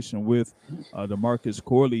conversation with DeMarcus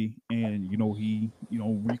Corley, and he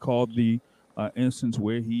recalled the instance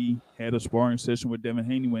where he had a sparring session with Devin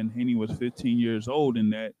Haney when Haney was 15 years old,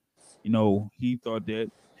 and that he thought that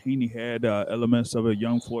Haney had elements of a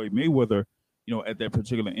young Floyd Mayweather, at that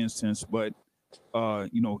particular instance. But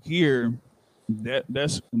here,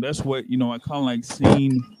 that's what I kind of like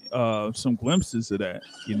seen some glimpses of that,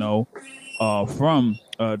 from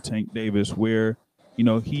Tank Davis, where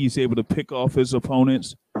he's able to pick off his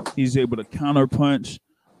opponents, he's able to counter punch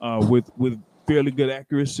with fairly good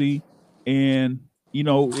accuracy, and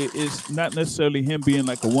it's not necessarily him being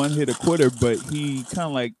like a one hitter quitter, but he kind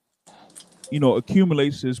of like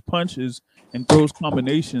accumulates his punches and throws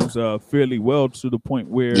combinations fairly well to the point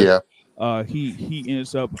where Yeah. He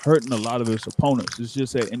ends up hurting a lot of his opponents. It's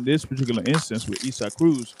just that in this particular instance with Isaac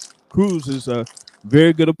Cruz, Cruz is a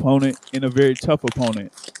very good opponent and a very tough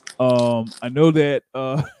opponent. I know that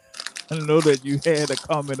you had a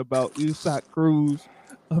comment about Isaac Cruz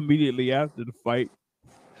immediately after the fight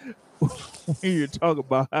when you're talking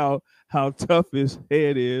about how tough his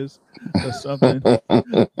head is or something.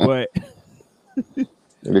 But he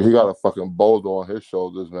got a fucking boulder on his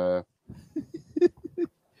shoulders, man.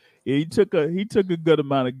 Yeah, he took a good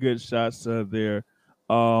amount of good shots there.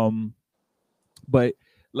 But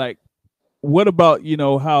like, what about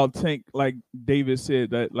how Tank, like David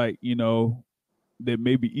said, that like that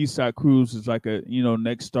maybe Isaac Cruz is like a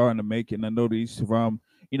next star in the making. I know that he's from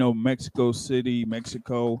Mexico City,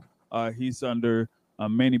 Mexico. He's under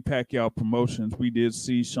Manny Pacquiao Promotions. We did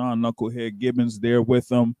see Sean Knucklehead Gibbons there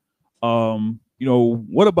with him.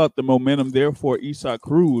 What about the momentum there for Isaac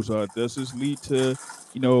Cruz? Does this lead to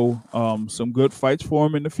some good fights for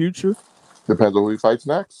him in the future? Depends on who he fights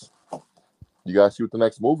next. You gotta see what the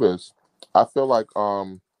next move is. I feel like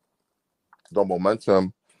the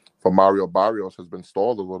momentum for Mario Barrios has been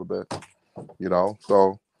stalled a little bit.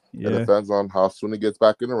 So it depends on how soon he gets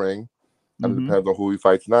back in the ring, and it depends on who he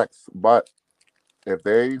fights next. But if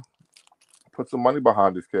they put some money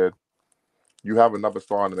behind this kid, you have another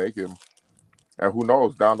star in the making. And who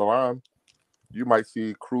knows, down the line, you might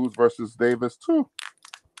see Cruz versus Davis too.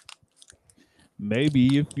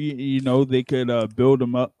 Maybe if they could build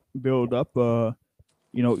up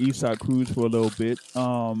Isaac Cruz for a little bit.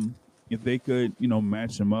 If they could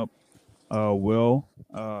match him up well,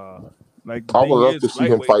 like the I would thing love is, to see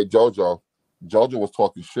him fight JoJo. JoJo was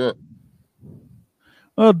talking shit.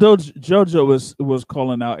 Well, JoJo was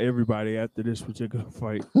calling out everybody after this particular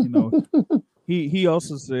fight. He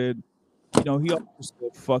also said,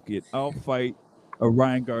 fuck it, I'll fight a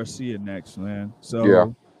Ryan Garcia next, man.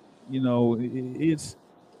 So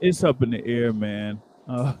it's up in the air, man.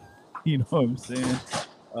 You know what I'm saying?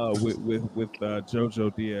 With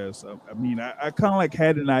JoJo Diaz. I mean, I kind of like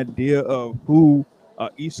had an idea of who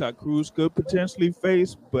Isaac Cruz could potentially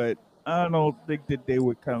face, but I don't think that they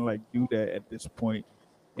would kind of like do that at this point.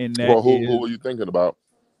 And that Well, who are you thinking about?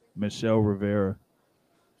 Michelle Rivera.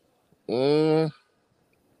 I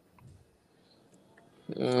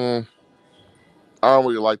don't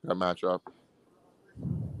really like that matchup.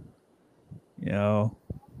 Yeah,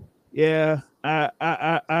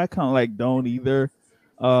 I kind of like don't either.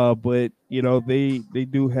 But they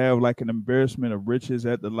do have like an embarrassment of riches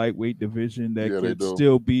at the lightweight division that could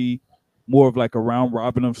still be more of like a round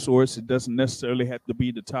robin of sorts. It doesn't necessarily have to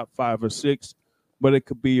be the top 5 or 6, but it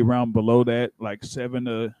could be around below that, like 7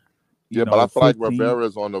 to but I feel 15. like Rivera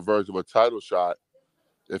is on the verge of a title shot.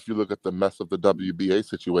 If you look at the mess of the WBA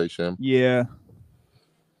situation. Yeah.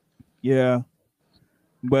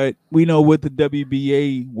 But we know with the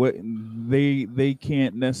WBA, what they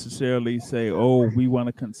can't necessarily say, oh, we want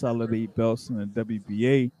to consolidate belts in the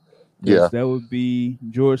WBA. Yeah. That would be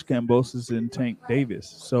George Kambosos and Tank Davis.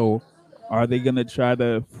 So are they going to try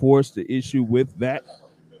to force the issue with that?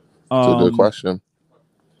 That's a good question.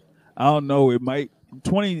 I don't know. It might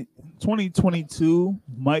 2022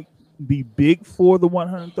 might be big for the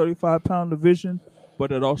 135-pound division,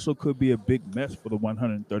 but it also could be a big mess for the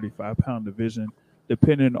 135-pound division,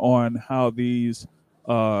 depending on how these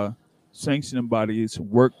sanctioning bodies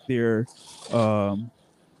work their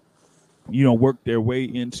work their way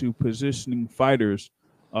into positioning fighters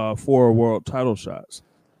for world title shots.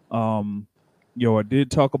 I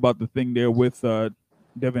did talk about the thing there with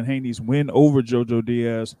Devin Haney's win over Jojo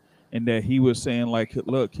Diaz, and that he was saying, like,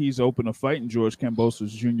 look, he's open to fighting George Kambosos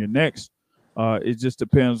Jr. next. It just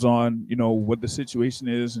depends on, what the situation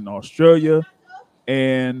is in Australia,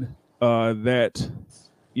 and that,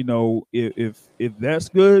 if that's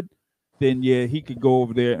good, then yeah, he could go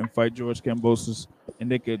over there and fight George Kambosos, and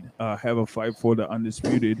they could have a fight for the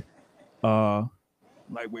undisputed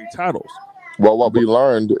lightweight titles. Well, what we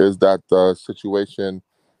learned is that the situation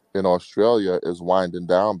in Australia is winding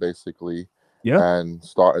down, basically. Yeah. And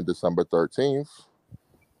starting December 13th,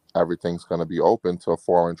 everything's going to be open to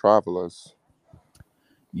foreign travelers.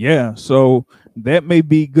 Yeah, so that may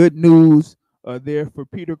be good news there for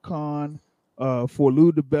Peter Kahn, for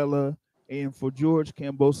Lou DiBella, and for George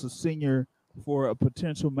Kambosos Sr. for a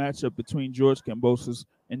potential matchup between George Kambosos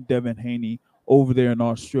and Devin Haney over there in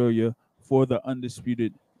Australia for the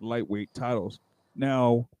undisputed lightweight titles.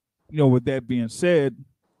 Now, with that being said,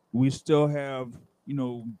 we still have,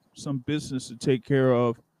 some business to take care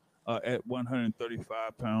of at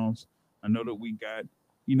 135 pounds. I know that we got,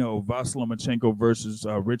 Vasyl Lomachenko versus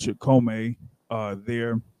Richard Commey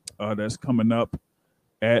there. That's coming up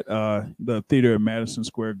at the theater at Madison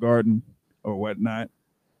Square Garden or whatnot.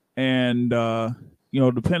 And,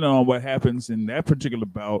 depending on what happens in that particular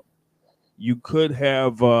bout, you could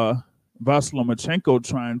have Vasyl Lomachenko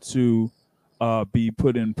trying to be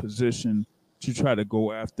put in position to try to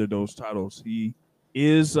go after those titles. He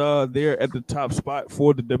is there at the top spot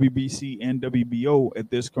for the WBC and WBO at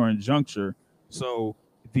this current juncture. So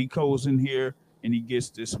if he goes in here and he gets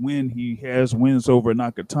this win, he has wins over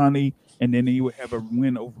Nakatani, and then he would have a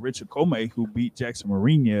win over Richard Commey, who beat Jackson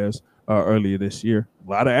Marinez earlier this year. A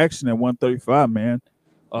lot of action at 135, man.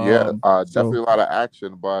 Definitely a lot of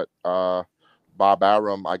action, but Bob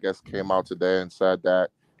Arum, I guess, came out today and said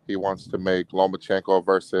that he wants to make Lomachenko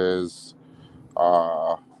versus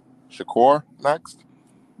Shakur next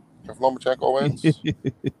if Lomachenko wins.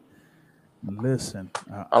 Listen,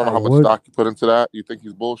 I don't know how much stock you put into that. You think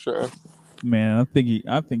he's bullshitting? Man, I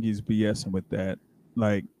think he's BSing with that.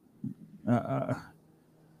 Like, Bob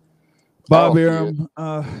Arum,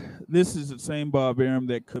 this is the same Bob Arum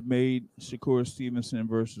that could made Shakur Stevenson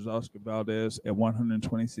versus Oscar Valdez at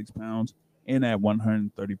 126 pounds and at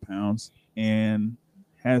 130 pounds, and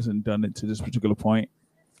hasn't done it to this particular point.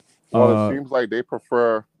 Well, it seems like they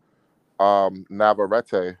prefer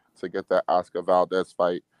Navarrete to get that Oscar Valdez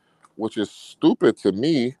fight, which is stupid to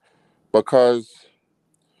me, because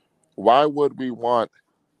why would we want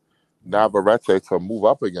Navarrete to move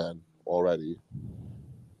up again already?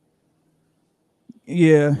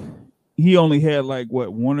 Yeah, he only had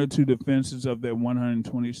one or two defenses of that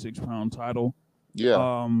 126-pound title.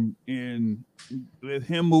 Yeah. And with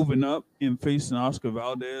him moving up and facing Oscar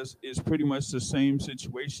Valdez, it's pretty much the same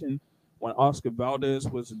situation. When Oscar Valdez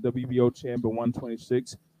was the WBO champ at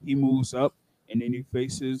 126, he moves up and then he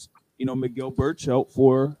faces, Miguel Berchelt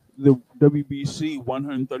for the WBC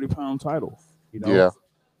 130-pound title. Yeah.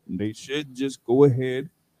 They should just go ahead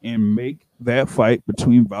and make that fight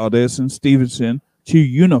between Valdez and Stevenson to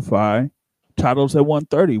unify titles at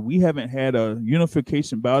 130. We haven't had a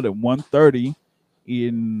unification bout at 130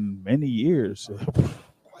 in many years.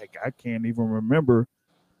 I can't even remember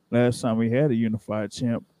last time we had a unified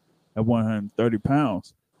champ at 130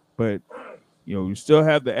 pounds. But you still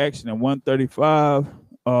have the action at 135.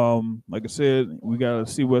 Like I said, we gotta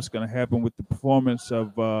see what's gonna happen with the performance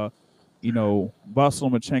of Vasyl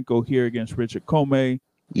Lomachenko here against Richard Commey.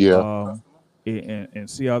 Yeah. And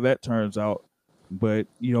see how that turns out. But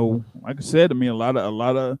like I said, a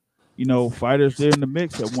lot of fighters there in the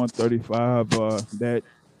mix at 135 that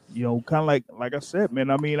kind of like I said, man.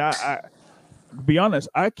 I mean, I to be honest,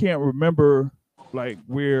 I can't remember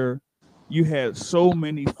where you had so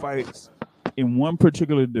many fights in one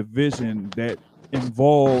particular division that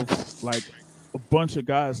involved a bunch of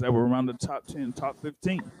guys that were around the top 10, top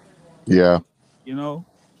 15. Yeah.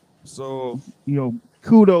 So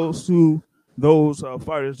kudos to those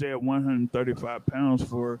fighters there at 135 pounds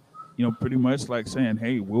for pretty much saying,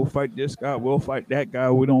 hey, we'll fight this guy, we'll fight that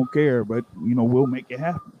guy, we don't care, but we'll make it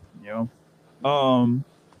happen.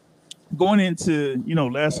 Going into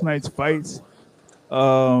last night's fights,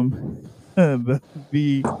 the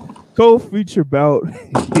co-feature bout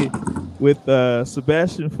with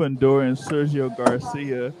Sebastian Fundora and Sergio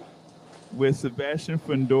Garcia with Sebastian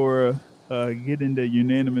Fundora getting the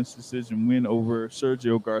unanimous decision win over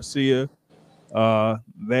Sergio Garcia.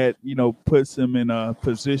 That puts him in a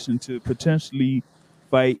position to potentially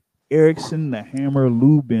fight Erickson the Hammer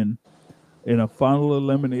Lubin in a final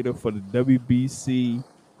eliminator for the WBC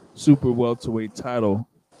super welterweight title.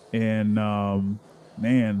 And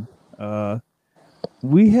man,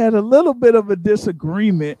 we had a little bit of a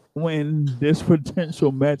disagreement when this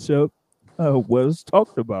potential matchup was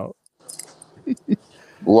talked about.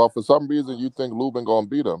 Well, for some reason, you think Lubin gonna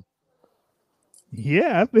beat him.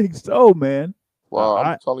 Yeah, I think so, man. Well,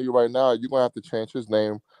 I'm telling you right now, you're gonna have to change his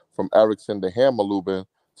name from Erickson the Hammer Lubin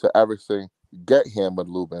to Erickson Get Hammered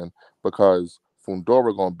Lubin, because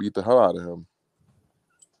Fundora gonna beat the hell out of him.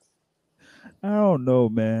 I don't know,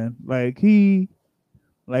 man. He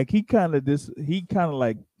kind of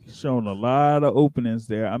like shown a lot of openings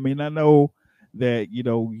there. I mean, I know that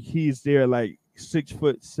he's there like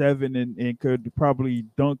 6'7" and could probably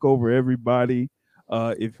dunk over everybody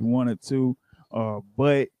if he wanted to.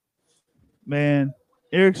 But man,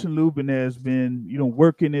 Erickson Lubin has been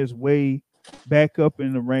working his way back up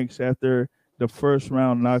in the ranks after the first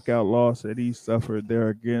round knockout loss that he suffered there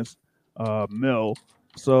against Mel.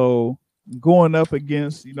 So going up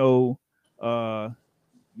against what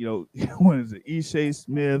is it? Ishe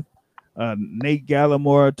Smith, Nate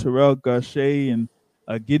Gallimore, Terrell Gausha, and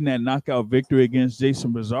getting that knockout victory against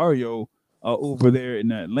Jason Rosario over there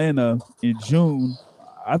in Atlanta in June.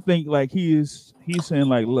 I think he's saying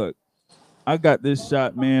look, I got this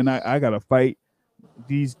shot, man. I got to fight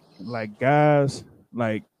these guys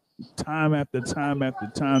time after time after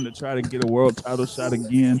time to try to get a world title shot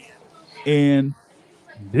again. And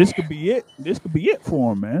this could be it. This could be it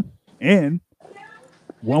for him, man. And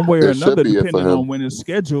one way or another, depending on when it's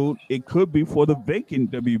scheduled, it could be for the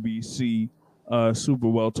vacant WBC super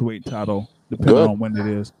welterweight title, depending on when it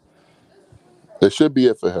is. It should be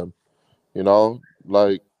it for him.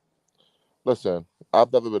 Listen,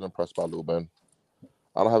 I've never been impressed by Lubin.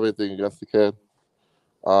 I don't have anything against the kid.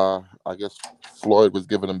 I guess Floyd was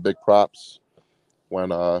giving him big props when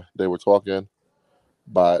they were talking,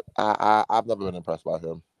 but I've never been impressed by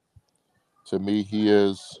him. To me, he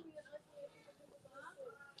is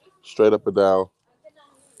straight up and down,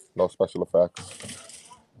 no special effects.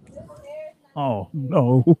 Oh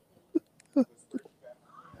no!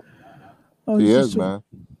 He is, man.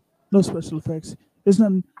 No special effects. It's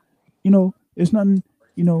nothing. It's nothing.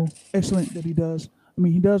 Excellent that he does. I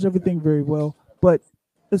mean, he does everything very well. But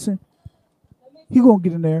listen, he gonna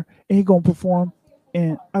get in there and he gonna perform.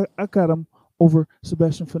 And I got him over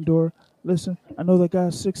Sebastian Fundora. Listen, I know that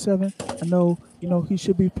guy's 6'7". I know, he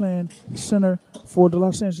should be playing center for the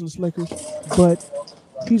Los Angeles Lakers, but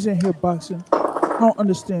he's in here boxing. I don't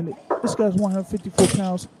understand it. This guy's 154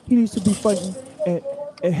 pounds. He needs to be fighting at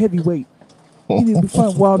heavyweight. He needs to be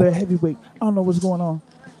fighting Wilder at heavyweight. I don't know what's going on.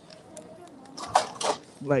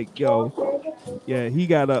 Yeah, he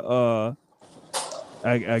got a.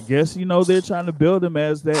 I guess they're trying to build him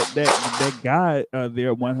as that guy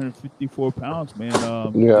there, 154 pounds, man.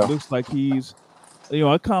 It looks like he's,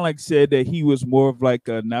 I kind of said that he was more of a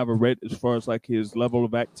Navarrete as far as his level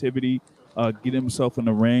of activity, get himself in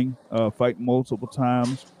the ring, fight multiple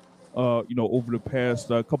times, over the past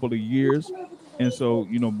couple of years, and so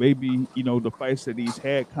maybe the fights that he's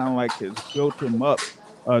had kind of has built him up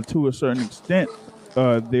to a certain extent.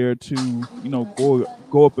 There to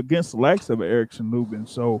go up against the likes of Erickson Lubin.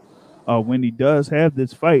 So when he does have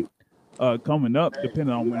this fight coming up,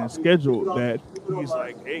 depending on when it's scheduled, that he's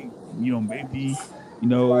hey, maybe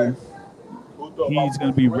he's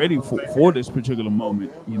gonna be ready for this particular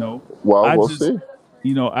moment. Well, we'll see.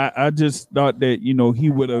 I just thought that he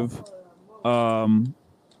would have kind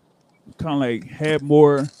of had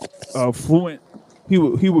more fluent. He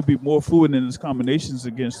would be more fluid in his combinations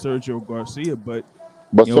against Sergio Garcia, but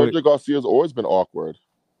Sergio Garcia's always been awkward.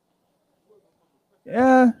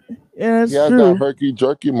 Yeah, it's he has true. That herky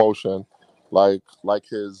jerky motion, like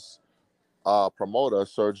his promoter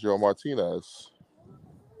Sergio Martinez.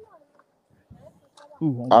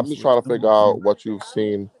 I'm just trying to figure out what you've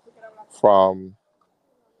seen from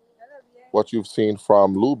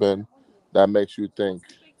Lubin that makes you think.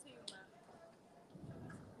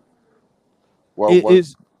 Well,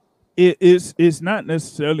 it's not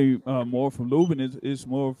necessarily more from Lubin. It's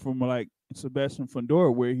more from Sebastian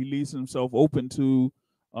Fundora, where he leaves himself open to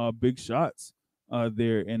big shots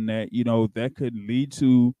there, and that that could lead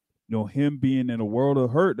to him being in a world of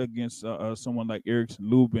hurt against someone like Erickson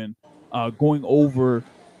Lubin, going over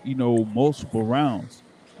multiple rounds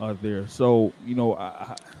there. So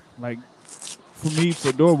for me,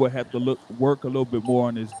 Fedor would have to work a little bit more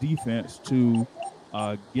on his defense to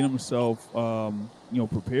get himself,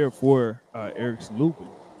 prepared for Erickson Lubin.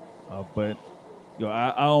 But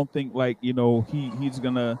I don't think like he's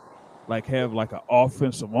gonna like have like an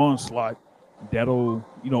offensive onslaught that'll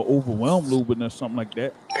overwhelm Lubin or something like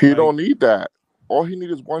that. He Like, don't need that. All he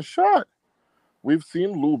needs is one shot. We've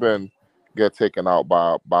seen Lubin get taken out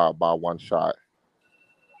by one shot.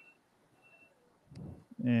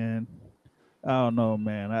 and I don't know,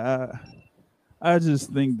 man. I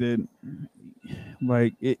just think that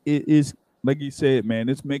like it is like you said, man.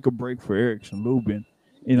 It's make or break for Erickson Lubin,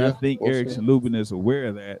 and I Yeah, think we'll see. Erickson Lubin is aware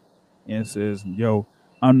of that and says, "Yo,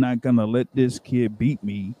 I'm not gonna let this kid beat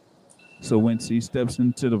me." So once he steps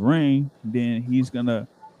into the ring, then he's gonna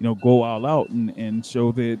go all out and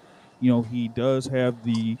show that he does have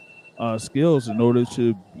the skills in order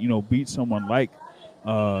to beat someone like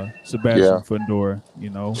Yeah. Sebastian Fundora.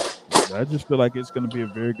 I just feel like it's gonna be a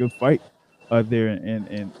very good fight there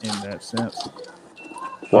in that sense.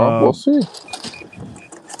 Well, we'll see.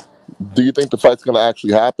 Do you think the fight's gonna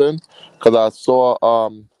actually happen? Because I saw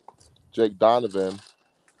Jake Donovan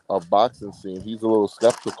of Boxing Scene. He's a little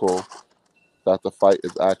skeptical that the fight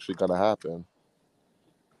is actually gonna happen.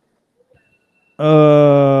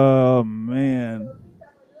 Man,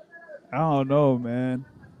 I don't know, man.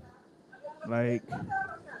 Like,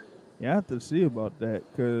 you have to see about that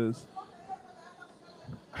because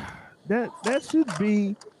that should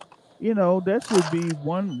be, that should be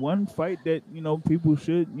one fight that people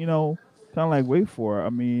should kind of like wait for. I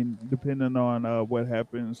mean, depending on what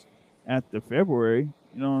happens after February,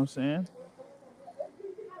 you know what I'm saying?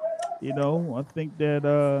 I think that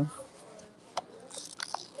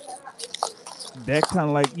that kind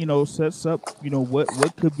of like sets up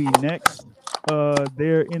what could be next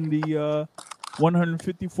there in the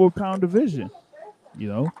 154-pound division.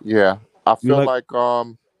 Yeah, I We feel like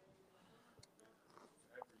like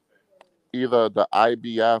either the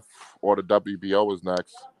IBF or the WBO is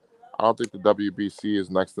next. I don't think the WBC is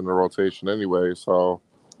next in the rotation anyway. So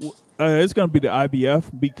it's gonna be the IBF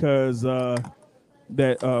because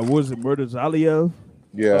that what was it, Murder Zaliev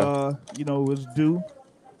yeah, was due.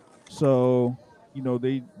 So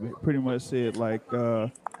they pretty much said like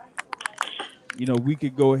we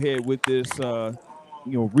could go ahead with this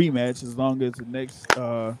rematch as long as the next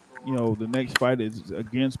the next fight is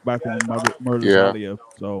against Bakum Murder yeah, Zaliev.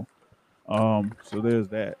 So there's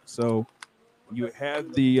that. So you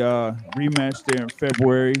have the rematch there in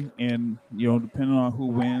February, and depending on who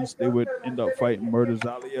wins, they would end up fighting Murder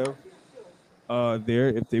Zaliev there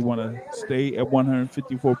if they want to stay at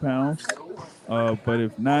 154 pounds. But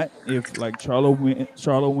if not, if like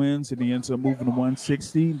Charlo wins and he ends up moving to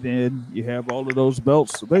 160, then you have all of those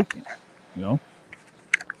belts vacant.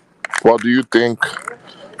 Well, do you think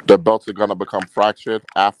the belts are gonna become fractured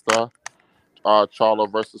after Charlo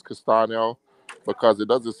versus Castano? Because it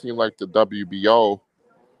doesn't seem like the WBO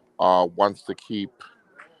wants to keep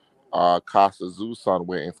Costa Zuzan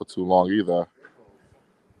waiting for too long either.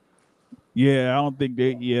 Yeah, I don't think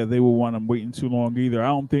they will want him waiting too long either. I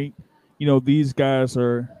don't think these guys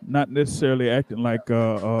are not necessarily acting like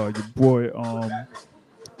your boy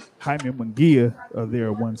Jaime Munguia there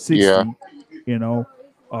at 160. Yeah,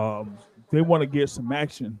 They want to get some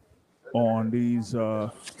action on these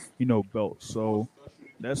belts. So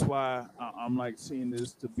that's why I'm like seeing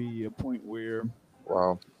this to be a point where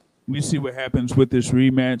well, we see what happens with this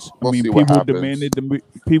rematch. I we'll mean, see what happens.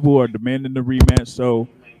 people are demanding the rematch, so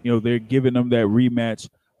they're giving them that rematch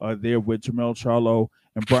there with Jamel Charlo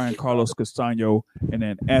and Brian Carlos Castano, and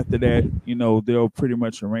then after that, they'll pretty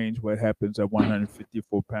much arrange what happens at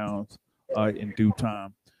 154 pounds in due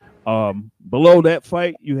time. Below that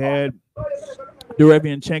fight, you had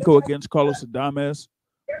Derevyanchenko against Carlos Adames,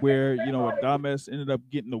 where Adames ended up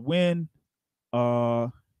getting the win,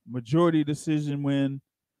 majority decision win.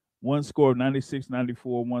 One score of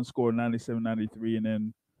 96-94, one score of 97-93, and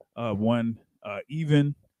then one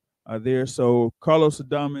even there. So Carlos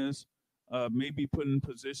Adames may be put in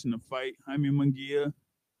position to fight Jaime Munguia.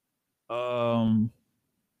 I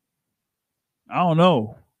don't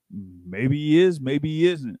know. Maybe he is, maybe he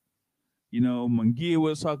isn't. Munguia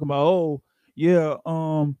was talking about, oh yeah,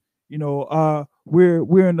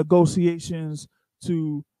 we're in negotiations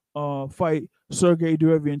to fight Sergey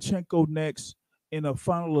Derevyanchenko next in a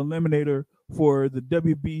final eliminator for the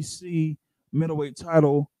WBC middleweight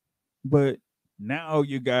title, but now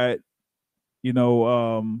you got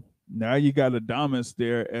now you got Adames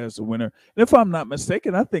there as a winner. And if I'm not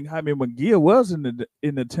mistaken, I think Jaime Munguia was in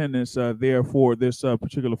attendance there for this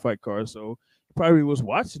particular fight card, so he probably was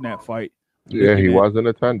watching that fight. Yeah, he was in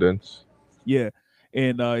attendance. Yeah,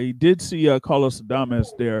 and he did see Carlos Adames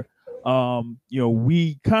there.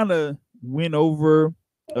 We kind of went over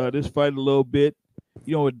this fight a little bit.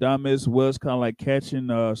 You know, Adames was kind of like catching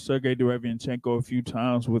Sergey Derevyanchenko a few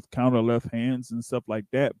times with counter left hands and stuff like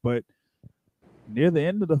that. But near the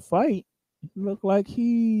end of the fight, it looked like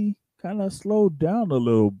he kind of slowed down a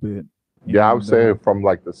little bit. Yeah, I would say from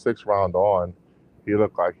like the 6th round on, he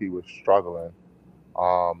looked like he was struggling.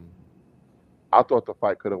 I thought the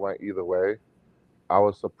fight could have went either way. I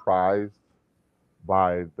was surprised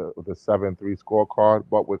by the 7-3 scorecard,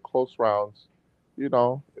 but with close rounds, you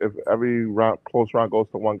know, if every close round goes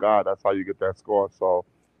to one guy, that's how you get that score. So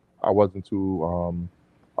I wasn't too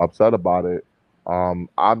upset about it.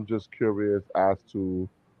 I'm just curious as to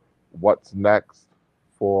what's next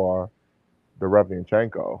for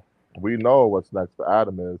Derevyanchenko. We know what's next for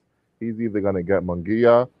Adam is he's either going to get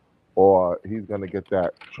Munguia or he's going to get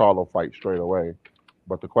that Charlo fight straight away.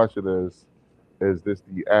 But the question is this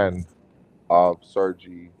the end of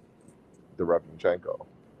Sergey Derevyanchenko?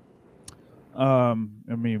 I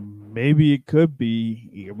mean, maybe it could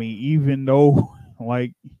be. I mean, even though,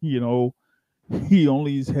 like, you know, he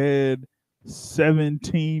only's had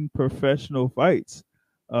 17 professional fights.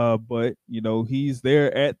 But you know, he's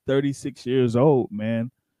there at 36 years old,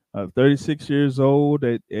 man. 36 years old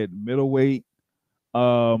at middleweight.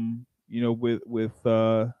 You know, with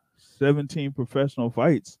 17 professional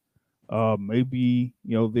fights. Maybe,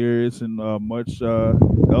 you know, there isn't much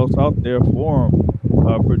else out there for him,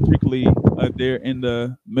 particularly there in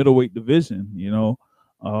the middleweight division. You know,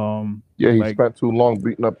 yeah, he like, spent too long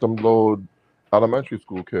beating up them little elementary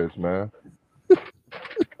school kids, man.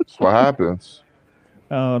 That's what happens.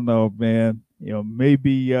 I don't know, man. You know, maybe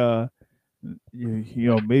you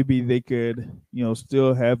know, maybe they could, you know,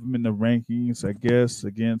 still have him in the rankings, I guess,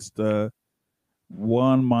 against Juan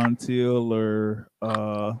Montiel or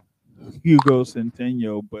Hugo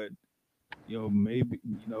Centeno, but you know, maybe,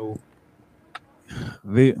 you know,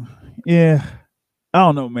 yeah, I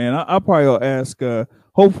don't know, man. I probably will ask.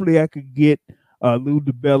 Hopefully, I could get Lou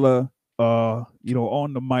DiBella, you know,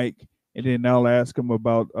 on the mic, and then I'll ask him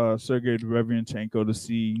about Sergey Derevyanchenko to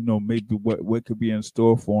see, you know, maybe what could be in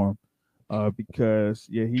store for him, because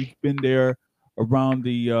yeah, he's been there around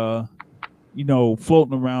the, you know,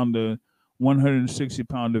 floating around the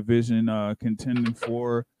 160-pound division, contending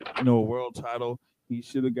for, you know, a world title. He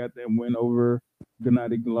should have got that win over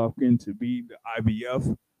Gennady Golovkin to be the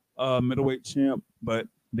IBF middleweight champ, but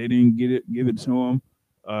they didn't give it to him.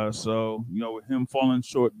 So, you know, with him falling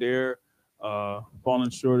short there, falling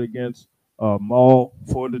short against Maul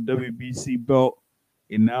for the WBC belt,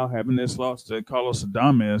 and now having this loss to Carlos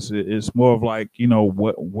Adames, it's more of like, you know,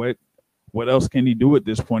 what else can he do at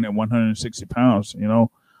this point at 160 pounds? You know,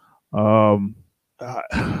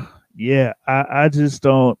 yeah, I just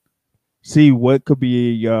don't see what could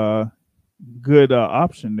be a good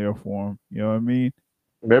option there for him. You know what I mean?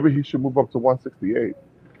 Maybe he should move up to 168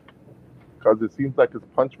 because it seems like his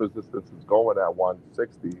punch resistance is going at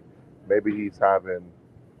 160. Maybe he's having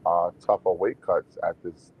tougher weight cuts at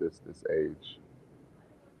this age.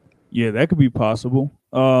 Yeah, that could be possible.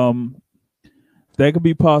 That could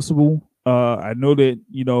be possible. I know that,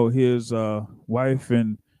 you know, his wife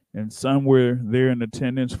and son were there in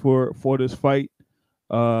attendance for this fight.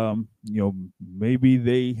 You know, maybe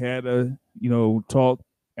they had a, you know, talk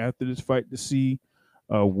after this fight to see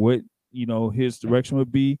what, you know, his direction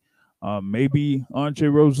would be. Maybe Andre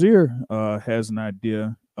Rozier has an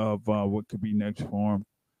idea of what could be next for him.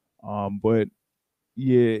 But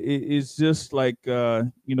yeah, it's just like,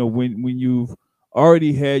 you know, when you've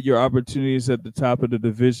already had your opportunities at the top of the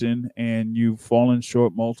division and you've fallen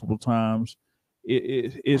short multiple times,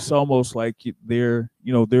 it's almost like there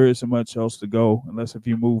isn't much else to go unless if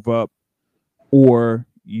you move up, or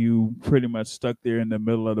you pretty much stuck there in the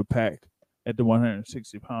middle of the pack at the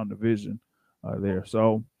 160-pound division there.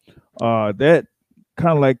 So that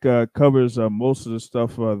kind of like covers most of the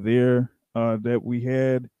stuff there that we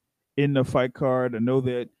had in the fight card. I know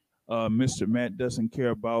that Mr. Matt doesn't care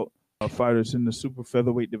about fighters in the super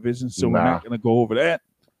featherweight division, so we're not going to go over that.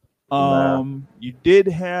 You did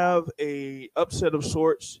have a upset of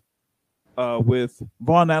sorts with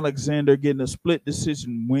Vaughn Alexander getting a split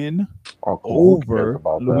decision win over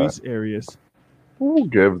Luis Arias. Who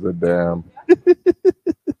gives a damn?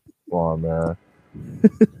 Come on, man.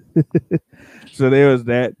 So there was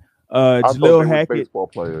that. Jalil Hackett. Baseball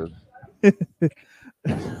players.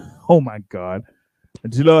 Oh my God.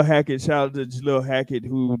 Jalil Hackett, shout out to Jalil Hackett,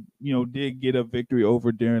 who, you know, did get a victory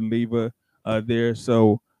over Darren Leva there.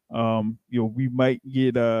 So you know, we might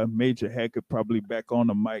get Major Hackett probably back on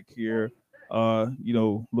the mic here, you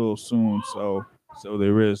know, a little soon. So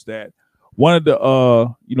there is that. Wanted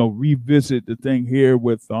to you know, revisit the thing here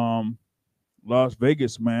with Las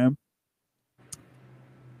Vegas, man.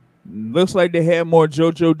 Looks like they had more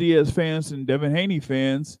JoJo Diaz fans than Devin Haney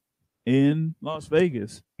fans in Las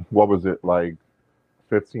Vegas. What was it, like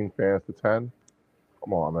 15 fans to 10?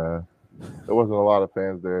 Come on, man. There wasn't a lot of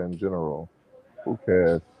fans there in general. Who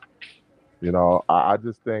cares? You know, I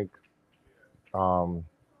just think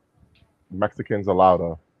Mexicans are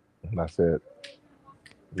louder, and that's it.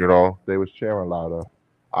 You know, they was cheering louder.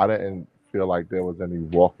 I didn't feel like there was any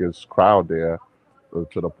raucous crowd there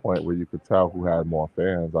to the point where you could tell who had more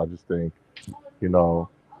fans. I just think, you know,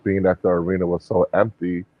 being that the arena was so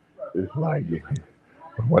empty, it's like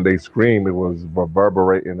when they screamed, it was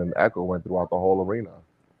reverberating and echoing throughout the whole arena.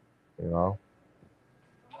 You know?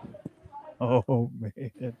 Oh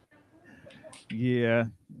man. Yeah.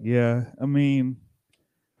 Yeah. I mean,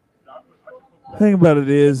 the thing about it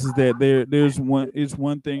is that it's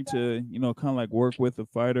one thing to, you know, kind of like work with a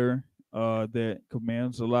fighter that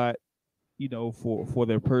commands a lot, you know, for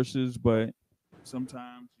their purses, but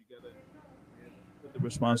sometimes you gotta put the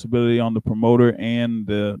responsibility on the promoter and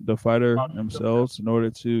the fighter themselves in order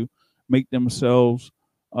to make themselves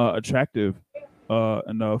attractive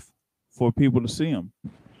enough for people to see them.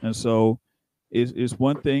 And so it's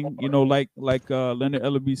one thing, you know, like Leonard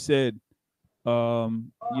Ellaby said,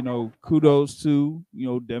 you know, kudos to, you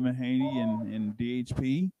know, Devin Haney and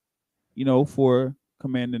DHP, you know, for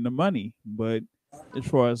commanding the money. But as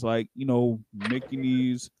far as like, you know, making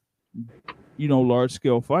these, you know, large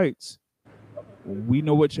scale fights, we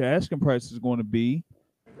know what your asking price is going to be.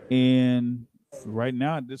 And right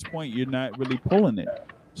now at this point, you're not really pulling it.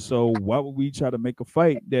 So why would we try to make a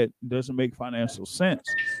fight that doesn't make financial sense?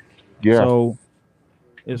 Yeah. So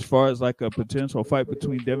as far as like a potential fight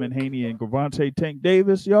between Devin Haney and Gervonta Tank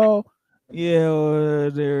Davis, y'all, yeah,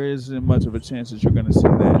 there isn't much of a chance that you're going to see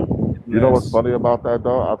that. You know what's funny about that,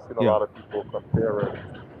 though? I've seen a Yeah. lot of people comparing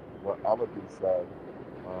what Ellaby said,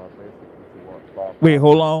 basically to what Bob. Wait,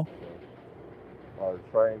 hold on.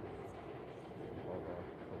 Train.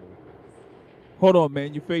 Hold on,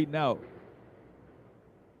 man. You're fading out.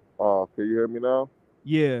 Can you hear me now?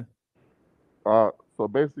 Yeah. So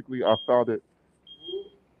basically, I found it.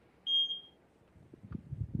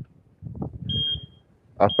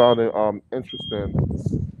 Interesting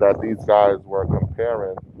that these guys were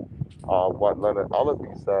comparing what Leonard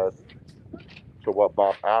Ellaby said to what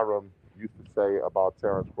Bob Arum used to say about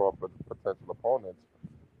Terrence Crawford's potential opponents.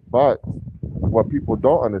 But what people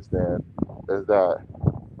don't understand is that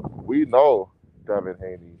we know Devin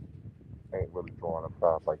Haney ain't really drawing a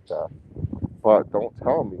crowd like that. But don't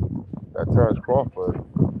tell me that Terrence Crawford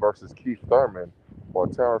versus Keith Thurman, or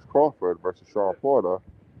Terrence Crawford versus Sean Porter,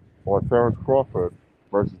 or Terrence Crawford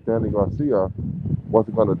versus Danny Garcia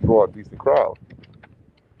wasn't going to draw a decent crowd.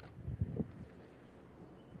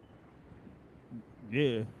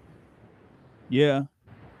 Yeah. Yeah.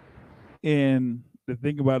 And the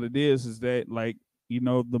thing about it is that, like, you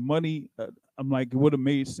know, the money, I'm like, it would have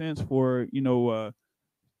made sense for, you know,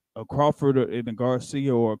 a Crawford and a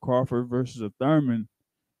Garcia, or a Crawford versus a Thurman,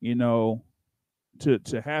 you know,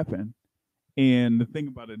 to happen. And the thing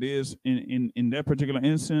about it is, in that particular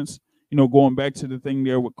instance, you know, going back to the thing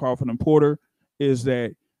there with Crawford and Porter, is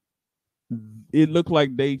that it looked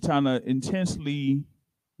like they kind of intensely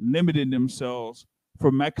limited themselves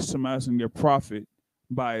for maximizing their profit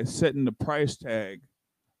by setting the price tag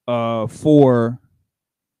for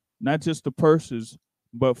not just the purses,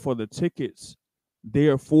 but for the tickets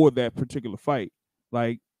there for that particular fight.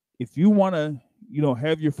 Like, if you want to, you know,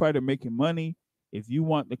 have your fighter making money, if you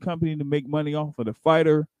want the company to make money off of the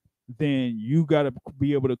fighter, then you got to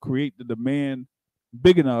be able to create the demand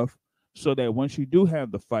big enough so that once you do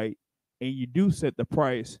have the fight and you do set the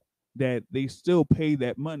price, that they still pay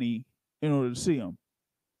that money in order to see them.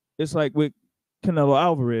 It's like with Canelo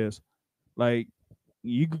Alvarez. Like,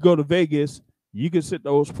 you could go to Vegas, you could set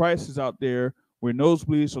those prices out there where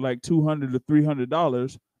nosebleeds are like $200 to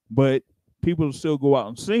 $300, but people will still go out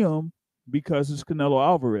and see them because it's Canelo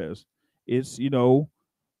Alvarez. It's, you know,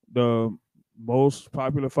 the most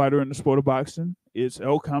popular fighter in the sport of boxing. It's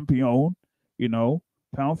El Campeon, you know,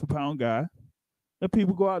 pound for pound guy. And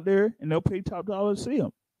people go out there and they'll pay top dollar to see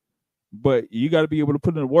him. But you got to be able to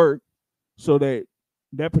put in the work so that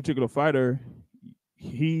that particular fighter,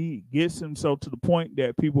 he gets himself to the point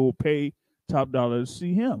that people will pay top dollar to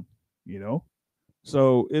see him, you know?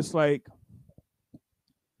 So it's like,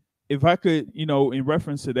 if I could, you know, in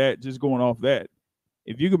reference to that, just going off that,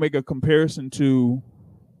 if you could make a comparison to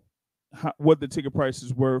what the ticket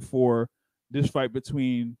prices were for this fight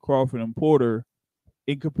between Crawford and Porter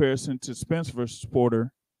in comparison to Spence versus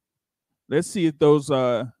Porter, let's see if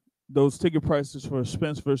those ticket prices for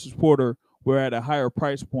Spence versus Porter were at a higher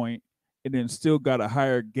price point and then still got a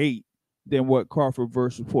higher gate than what Crawford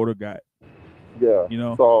versus Porter got. Yeah. You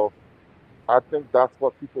know? So I think that's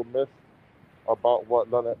what people missed about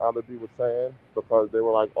what Leonard Allaby was saying, because they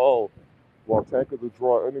were like, oh, well, Tank is a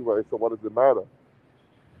draw anyway, so what does it matter?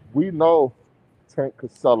 We know Tank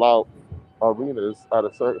could sell out arenas at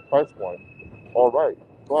a certain price point. All right.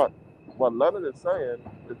 But what Leonard is saying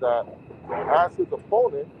is that as his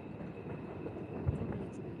opponent,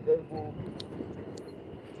 you need to be able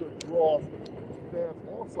to draw fans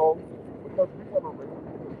also, because we're going to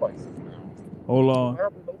raise the prices now. Hold So on. now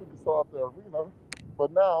we know we can sell out the arena,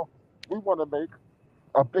 but now we want to make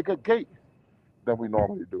a bigger gate than we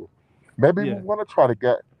normally do. Maybe Yeah. we want to try to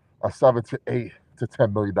get a $7 to $8 to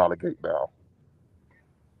 $10 million gate now.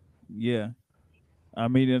 Yeah. I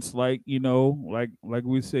mean, it's like, you know, like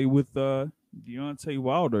we say with Deontay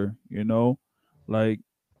Wilder, you know, like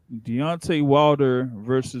Deontay Wilder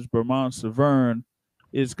versus Bermond Severn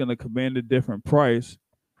is going to command a different price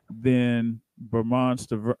than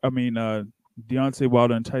Deontay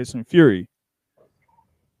Wilder and Tyson Fury.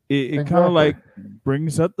 It kind of Exactly. like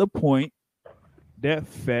brings up the point that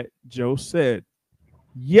Fat Joe said.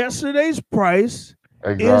 Yesterday's price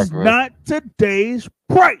is Exactly. not today's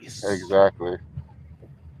price. Exactly.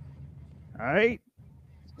 All right.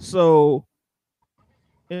 So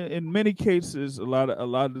in many cases, a lot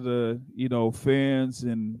of the, you know, fans,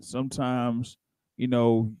 and sometimes, you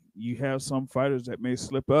know, you have some fighters that may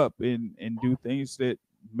slip up and do things that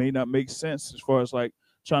may not make sense as far as like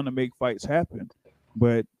trying to make fights happen.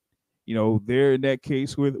 But you know, there in that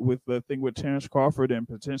case with the thing with Terrence Crawford and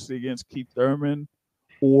potentially against Keith Thurman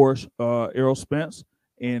or Errol Spence,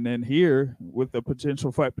 and then here with the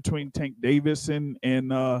potential fight between Tank Davis and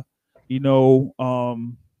Devin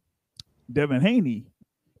Haney,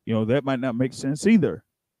 you know, that might not make sense either.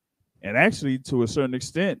 And actually, to a certain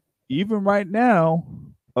extent, even right now,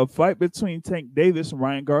 a fight between Tank Davis and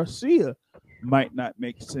Ryan Garcia might not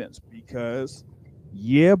make sense because,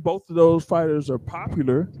 yeah, both of those fighters are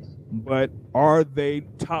popular, but are they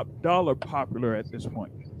top dollar popular at this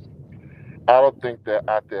point? I don't think they're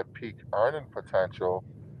at their peak earning potential,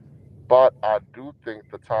 but I do think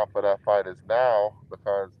the time for that fight is now,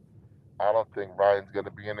 because I don't think Ryan's going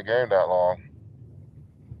to be in the game that long.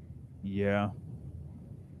 Yeah.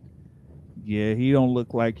 Yeah, he don't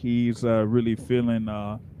look like he's really feeling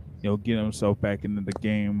getting himself back into the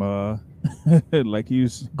game like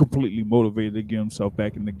he's completely motivated to get himself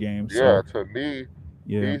back in the game. Yeah, So to me,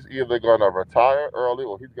 yeah. he's either going to retire early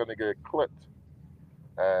or he's going to get clipped.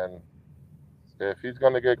 And if he's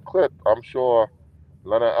going to get clipped, I'm sure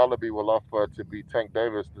Leonard Allaby will love for it to be Tank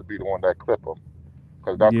Davis to be the one that clip him,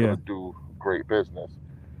 because that's Yeah. going to do great business.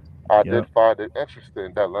 I did Yep. find it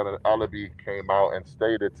interesting that Leonard Allaby came out and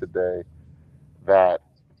stated today that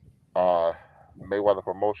Mayweather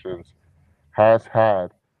Promotions has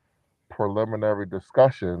had preliminary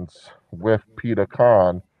discussions with Peter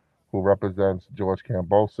Khan, who represents George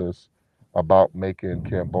Kambosos, about making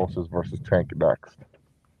Kambosos versus Tank next.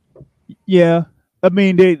 Yeah. I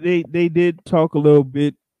mean they did talk a little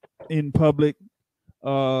bit in public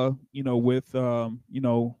with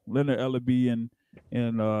Leonard Ellaby and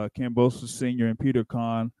Kambosos Senior and Peter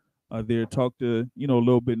Khan. They talked to a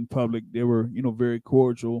little bit in public. They were very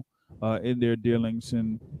cordial in their dealings,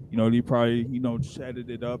 and they probably chatted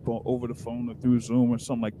it up over the phone or through Zoom or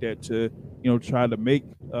something like that to try to make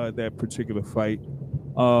that particular fight.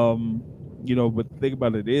 But the thing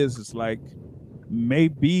about it is, it's like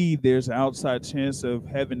maybe there's an outside chance of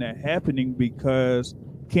having that happening because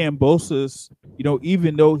Kambosos,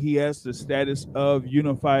 even though he has the status of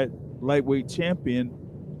unified lightweight champion,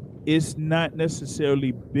 it's not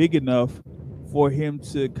necessarily big enough for him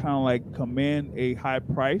to kind of like command a high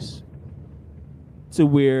price to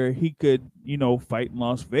where he could, fight in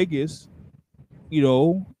Las Vegas,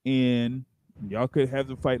 and y'all could have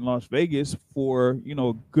the fight in Las Vegas for,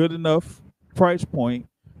 good enough price point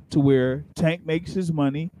to where Tank makes his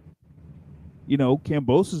money,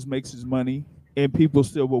 Kambosos makes his money, and people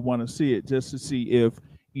still would want to see it just to see if,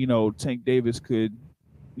 Tank Davis could,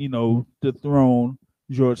 dethrone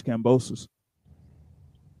George Kambosos.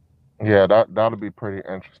 Yeah, that'll be pretty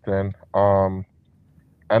interesting.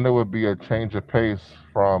 And it would be a change of pace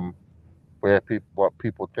from what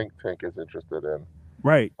people think Tank is interested in.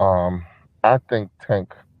 Right. I think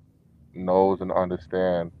Tank knows and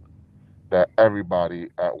understands that everybody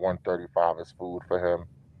at 135 is food for him.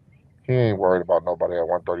 He ain't worried about nobody at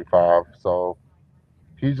 135, so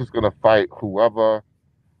he's just gonna fight whoever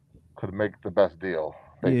could make the best deal,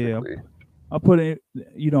 basically. Yeah. I'll put it,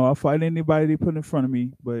 I'll fight anybody they put in front of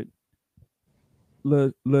me, but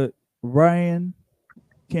look, Ryan,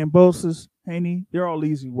 Kambosos, Haney, they're all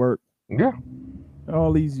easy work. Yeah. They're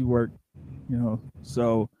all easy work. You know,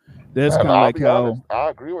 so that's And kind of I'll like be how honest, I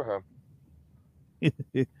agree with him.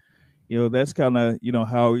 that's kind of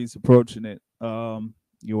how he's approaching it. I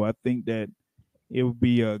think that it would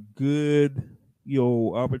be a good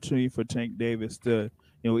opportunity for Tank Davis to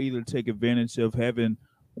either take advantage of having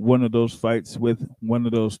one of those fights with one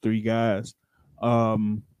of those three guys. But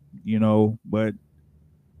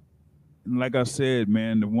like I said,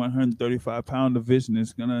 man, the 135-pound division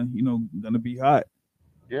is gonna be hot.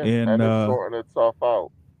 Yeah, And and it's sorting itself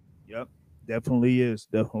out. yep, definitely is.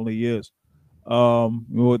 Definitely is.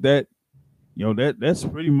 With that, that's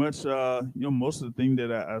pretty much most of the thing that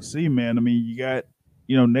I see, man. I mean, you got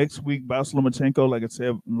next week Boss Lomachenko, like I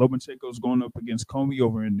said, Lomachenko's going up against Comey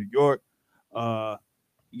over in New York.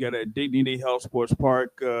 You got at Dignity Health Sports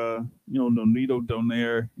Park, Nonito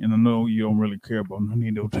Donaire, and I know you don't really care about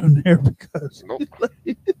Nonito Donaire because Nope.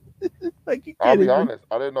 like you I'll can't be even, honest,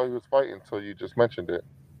 I didn't know he was fighting until you just mentioned it.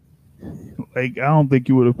 like I don't think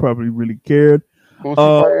you would have probably really cared. Who's he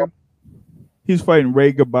fighting? He's fighting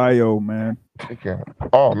Ray Gaballo, man. He can't.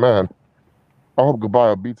 Oh man, I hope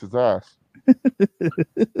Gaballo beats his ass.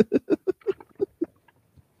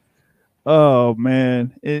 Oh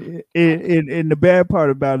man, and the bad part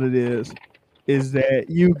about it is that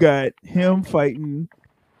you got him fighting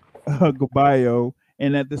Gaballo,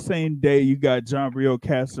 and at the same day you got John Rio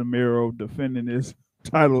Casimiro defending his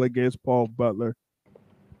title against Paul Butler,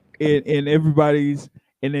 and everybody's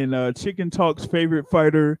and then Chicken Talk's favorite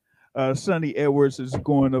fighter, Sonny Edwards, is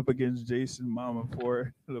going up against Jason Mama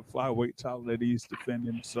for the flyweight title that he's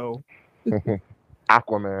defending. So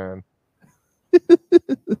Aquaman.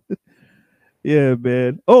 yeah,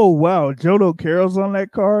 man. Oh wow, Jono Carroll's on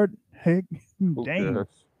that card. Heck, Who dang. cares?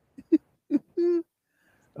 You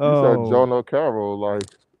said Jono Carroll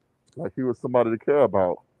like he was somebody to care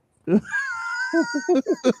about.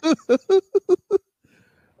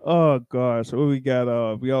 Oh gosh, what we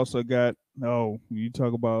got? We also got. You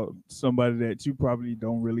talk about somebody that you probably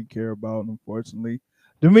don't really care about, unfortunately.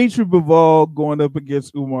 Dimitri Bivol going up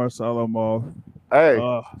against Umar Salamov. Hey,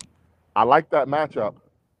 I like that matchup.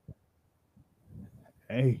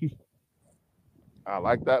 Hey, I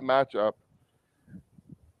like that matchup.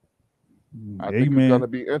 I hey, think man. it's gonna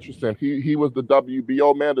be interesting. He was the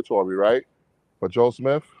WBO mandatory, right? For Joe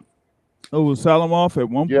Smith. Oh, was Salamov at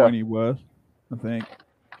one Yeah. point? He was, I think.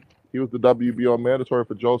 He was the WBO mandatory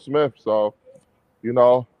for Joe Smith. So,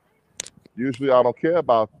 usually I don't care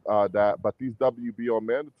about that, but these WBO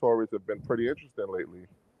mandatories have been pretty interesting lately.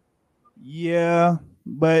 Yeah,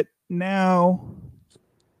 but now,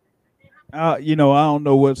 I don't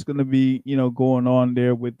know what's going to be, going on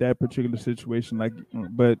there with that particular situation.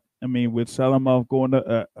 But I mean, with Salamov going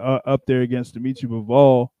up there against Dimitri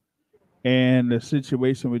Bivol, and the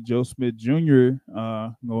situation with Joe Smith Jr.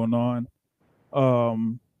 Going on,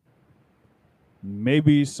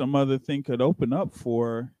 maybe some other thing could open up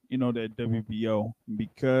for that WBO,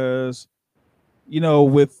 because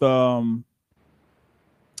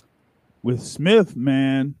with Smith,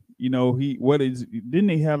 man, didn't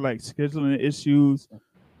he have like scheduling issues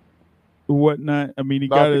or whatnot? I mean, he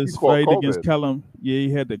got his fight against Callum. Yeah,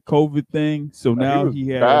 he had the COVID thing, so now he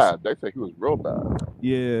has bad. They say he was real bad.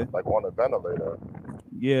 Yeah, like on a ventilator.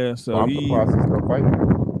 Yeah, so I'm surprised he's still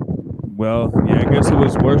fighting. Well, yeah, I guess it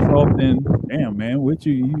was worse off than damn, man. What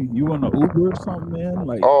you on an Uber or something, man?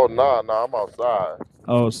 Like, oh no, I'm outside.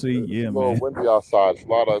 Oh, see, yeah, it's a man. little windy outside. It's a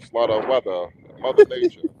lot of weather. Mother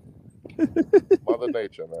Nature. Mother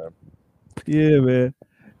Nature, man. Yeah, man.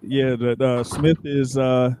 Yeah, that Smith is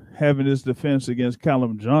having his defense against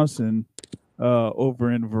Callum Johnson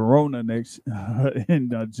over in Verona next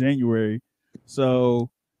in January.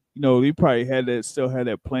 So, he probably still had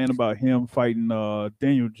that plan about him fighting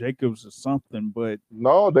Daniel Jacobs or something, but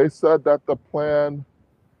no, they said that the plan.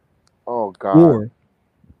 Oh God.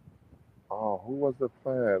 Oh, who was the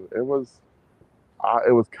plan? It was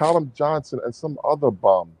Callum Johnson and some other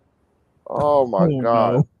bum. Oh my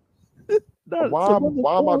God. No.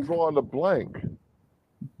 Why am I drawing the blank?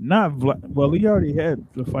 Well, he already had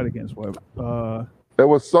the fight against what? There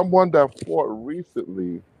was someone that fought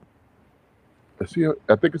recently.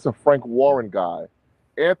 I think it's a Frank Warren guy.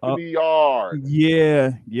 Anthony Yard.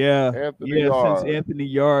 Yeah. Anthony Yard. Since Anthony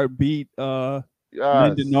Yard beat yes.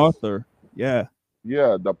 Lyndon Arthur. Yeah.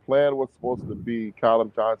 Yeah, the plan was supposed to be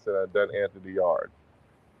Callum Johnson and then Anthony Yard.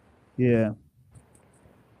 Yeah.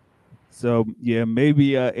 So yeah,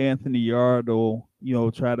 maybe Anthony Yard will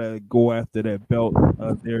try to go after that belt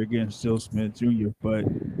there against Joe Smith Jr. But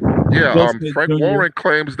yeah, Frank Warren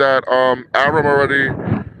claims that Arum already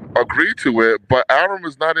agreed to it, but Arum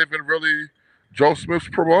is not even really Joe Smith's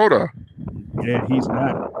promoter. Yeah, he's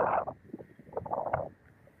not.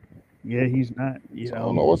 Yeah, he's not. So I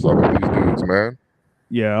don't know what's up with these dudes, man.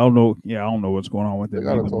 Yeah, I don't know. Yeah, I don't know what's going on with They them.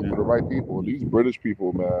 gotta either, talk to man. the right people. These British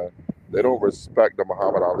people, man, they don't respect the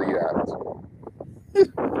Muhammad Ali Act.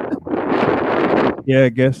 Yeah, I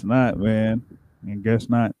guess not, man. I guess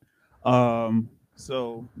not.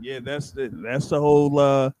 So yeah, that's the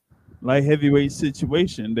whole light heavyweight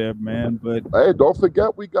situation there, man. But Hey, don't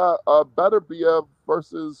forget we got Better BF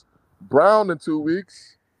versus Brown in 2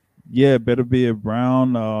 weeks. yeah, better be a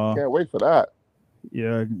Brown. Can't wait for that.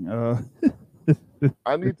 Yeah.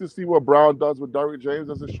 I need to see what Brown does with Derrick James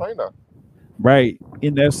as his trainer. Right,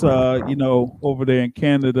 and that's over there in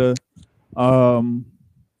Canada.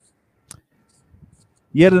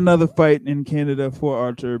 Yet another fight in Canada for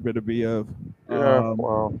Arthur Beterbiev. Yeah,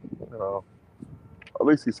 well, at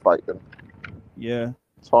least he's fighting. Yeah,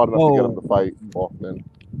 it's hard enough to get him to fight often.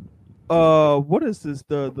 What is this?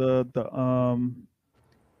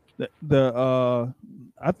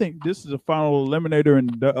 I think this is the final eliminator in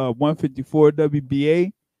the 154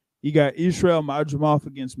 WBA. You got Israel Madrimov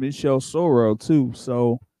against Michel Soro too.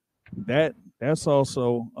 So that's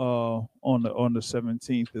also on the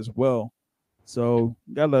 17th as well. So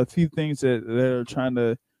got a few things that they're trying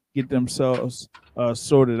to get themselves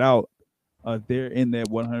sorted out there in that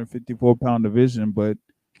 154-pound division. But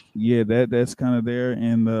yeah, that's kind of there.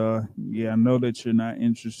 And I know that you're not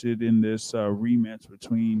interested in this rematch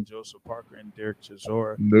between Joseph Parker and Derek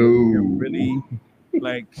Chisora. No, really,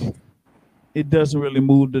 it doesn't really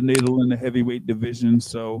move the needle in the heavyweight division.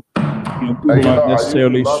 So people aren't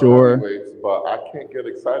necessarily sure. But I can't get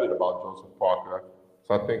excited about Joseph Parker,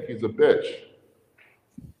 so I think he's a bitch.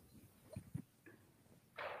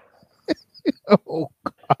 Oh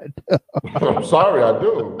God! I'm sorry, I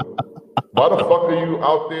do. Why the fuck are you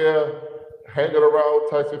out there hanging around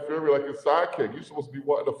Tyson Fury like his sidekick? You're supposed to be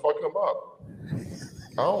wanting to fuck him up.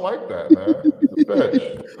 I don't like that, man. He's a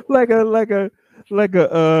bitch. like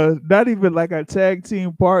a not even like a tag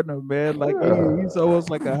team partner, man. He's almost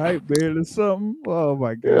like a hype man or something. Oh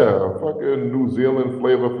my God. Yeah, fucking New Zealand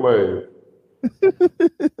Flavor Flav.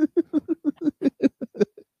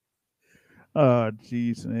 Oh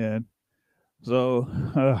jeez, man. So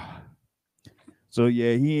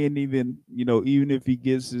yeah, he ain't even, even if he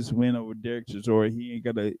gets this win over Derek Chisora, he ain't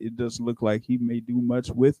gonna. It doesn't look like he may do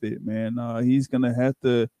much with it, man. He's gonna have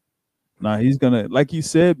to. He's gonna, like you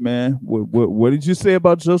said, man. What did you say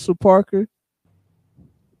about Joseph Parker?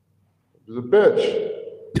 He's a bitch.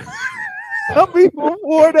 I mean,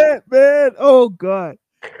 before that, man. Oh God.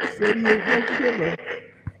 Said he ain't no killer.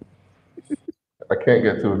 I can't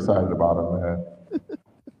get too excited about him, man.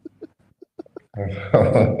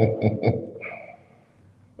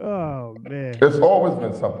 Oh man, there's always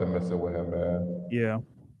been something missing with him, man. Yeah,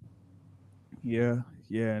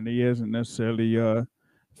 and he hasn't necessarily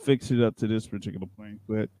fixed it up to this particular point,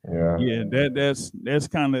 but that's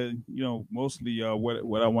kind of mostly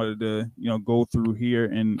what I wanted to go through here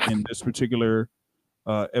in this particular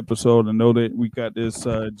episode. I know that we got this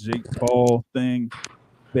Jake Paul thing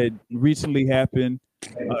that recently happened.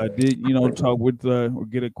 Did talk with or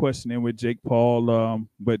get a question in with Jake Paul,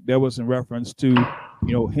 but that was in reference to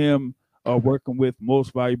him working with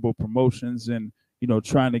Most Valuable Promotions and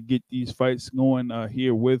trying to get these fights going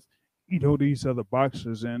here with these other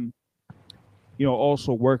boxers, and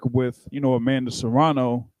also working with Amanda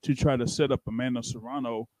Serrano to try to set up Amanda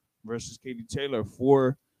Serrano versus Katie Taylor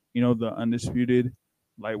for the undisputed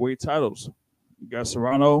lightweight titles. You got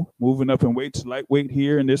Serrano moving up in weight to lightweight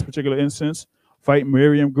here in this particular instance, fighting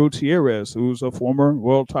Miriam Gutierrez, who's a former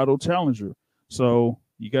world title challenger. So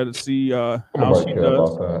you got to see how she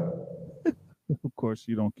does. Of course,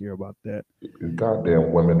 you don't care about that.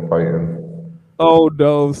 Goddamn women fighting. Oh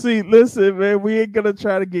no! See, listen, man, we ain't gonna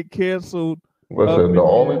try to get canceled. Listen, the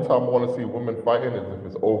only time I want to see women fighting is if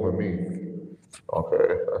it's over me.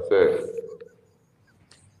 Okay, that's it.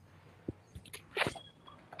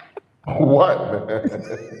 What, man?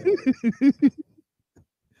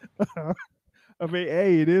 I mean,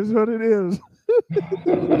 hey, it is what it is.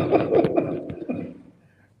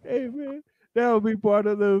 Hey, man, that will be part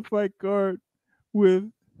of the fight card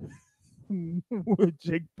with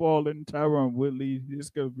Jake Paul and Tyron Woodley. It's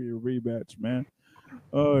gonna be a rematch, man.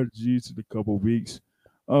 Oh, geez, in a couple weeks.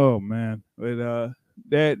 Oh man, but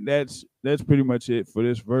that's pretty much it for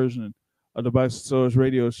this version of the Boxing Source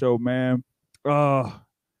Radio Show, man.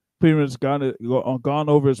 Pretty much gone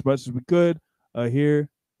over as much as we could here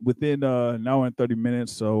within an hour and 30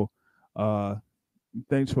 minutes. So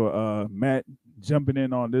thanks for Matt jumping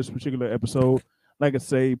in on this particular episode. Like I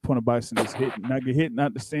say, Point of Boxing is hitting,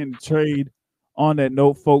 not to stand the trade. On that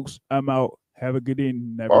note, folks, I'm out. Have a good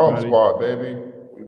evening, everybody. Bomb squad, baby.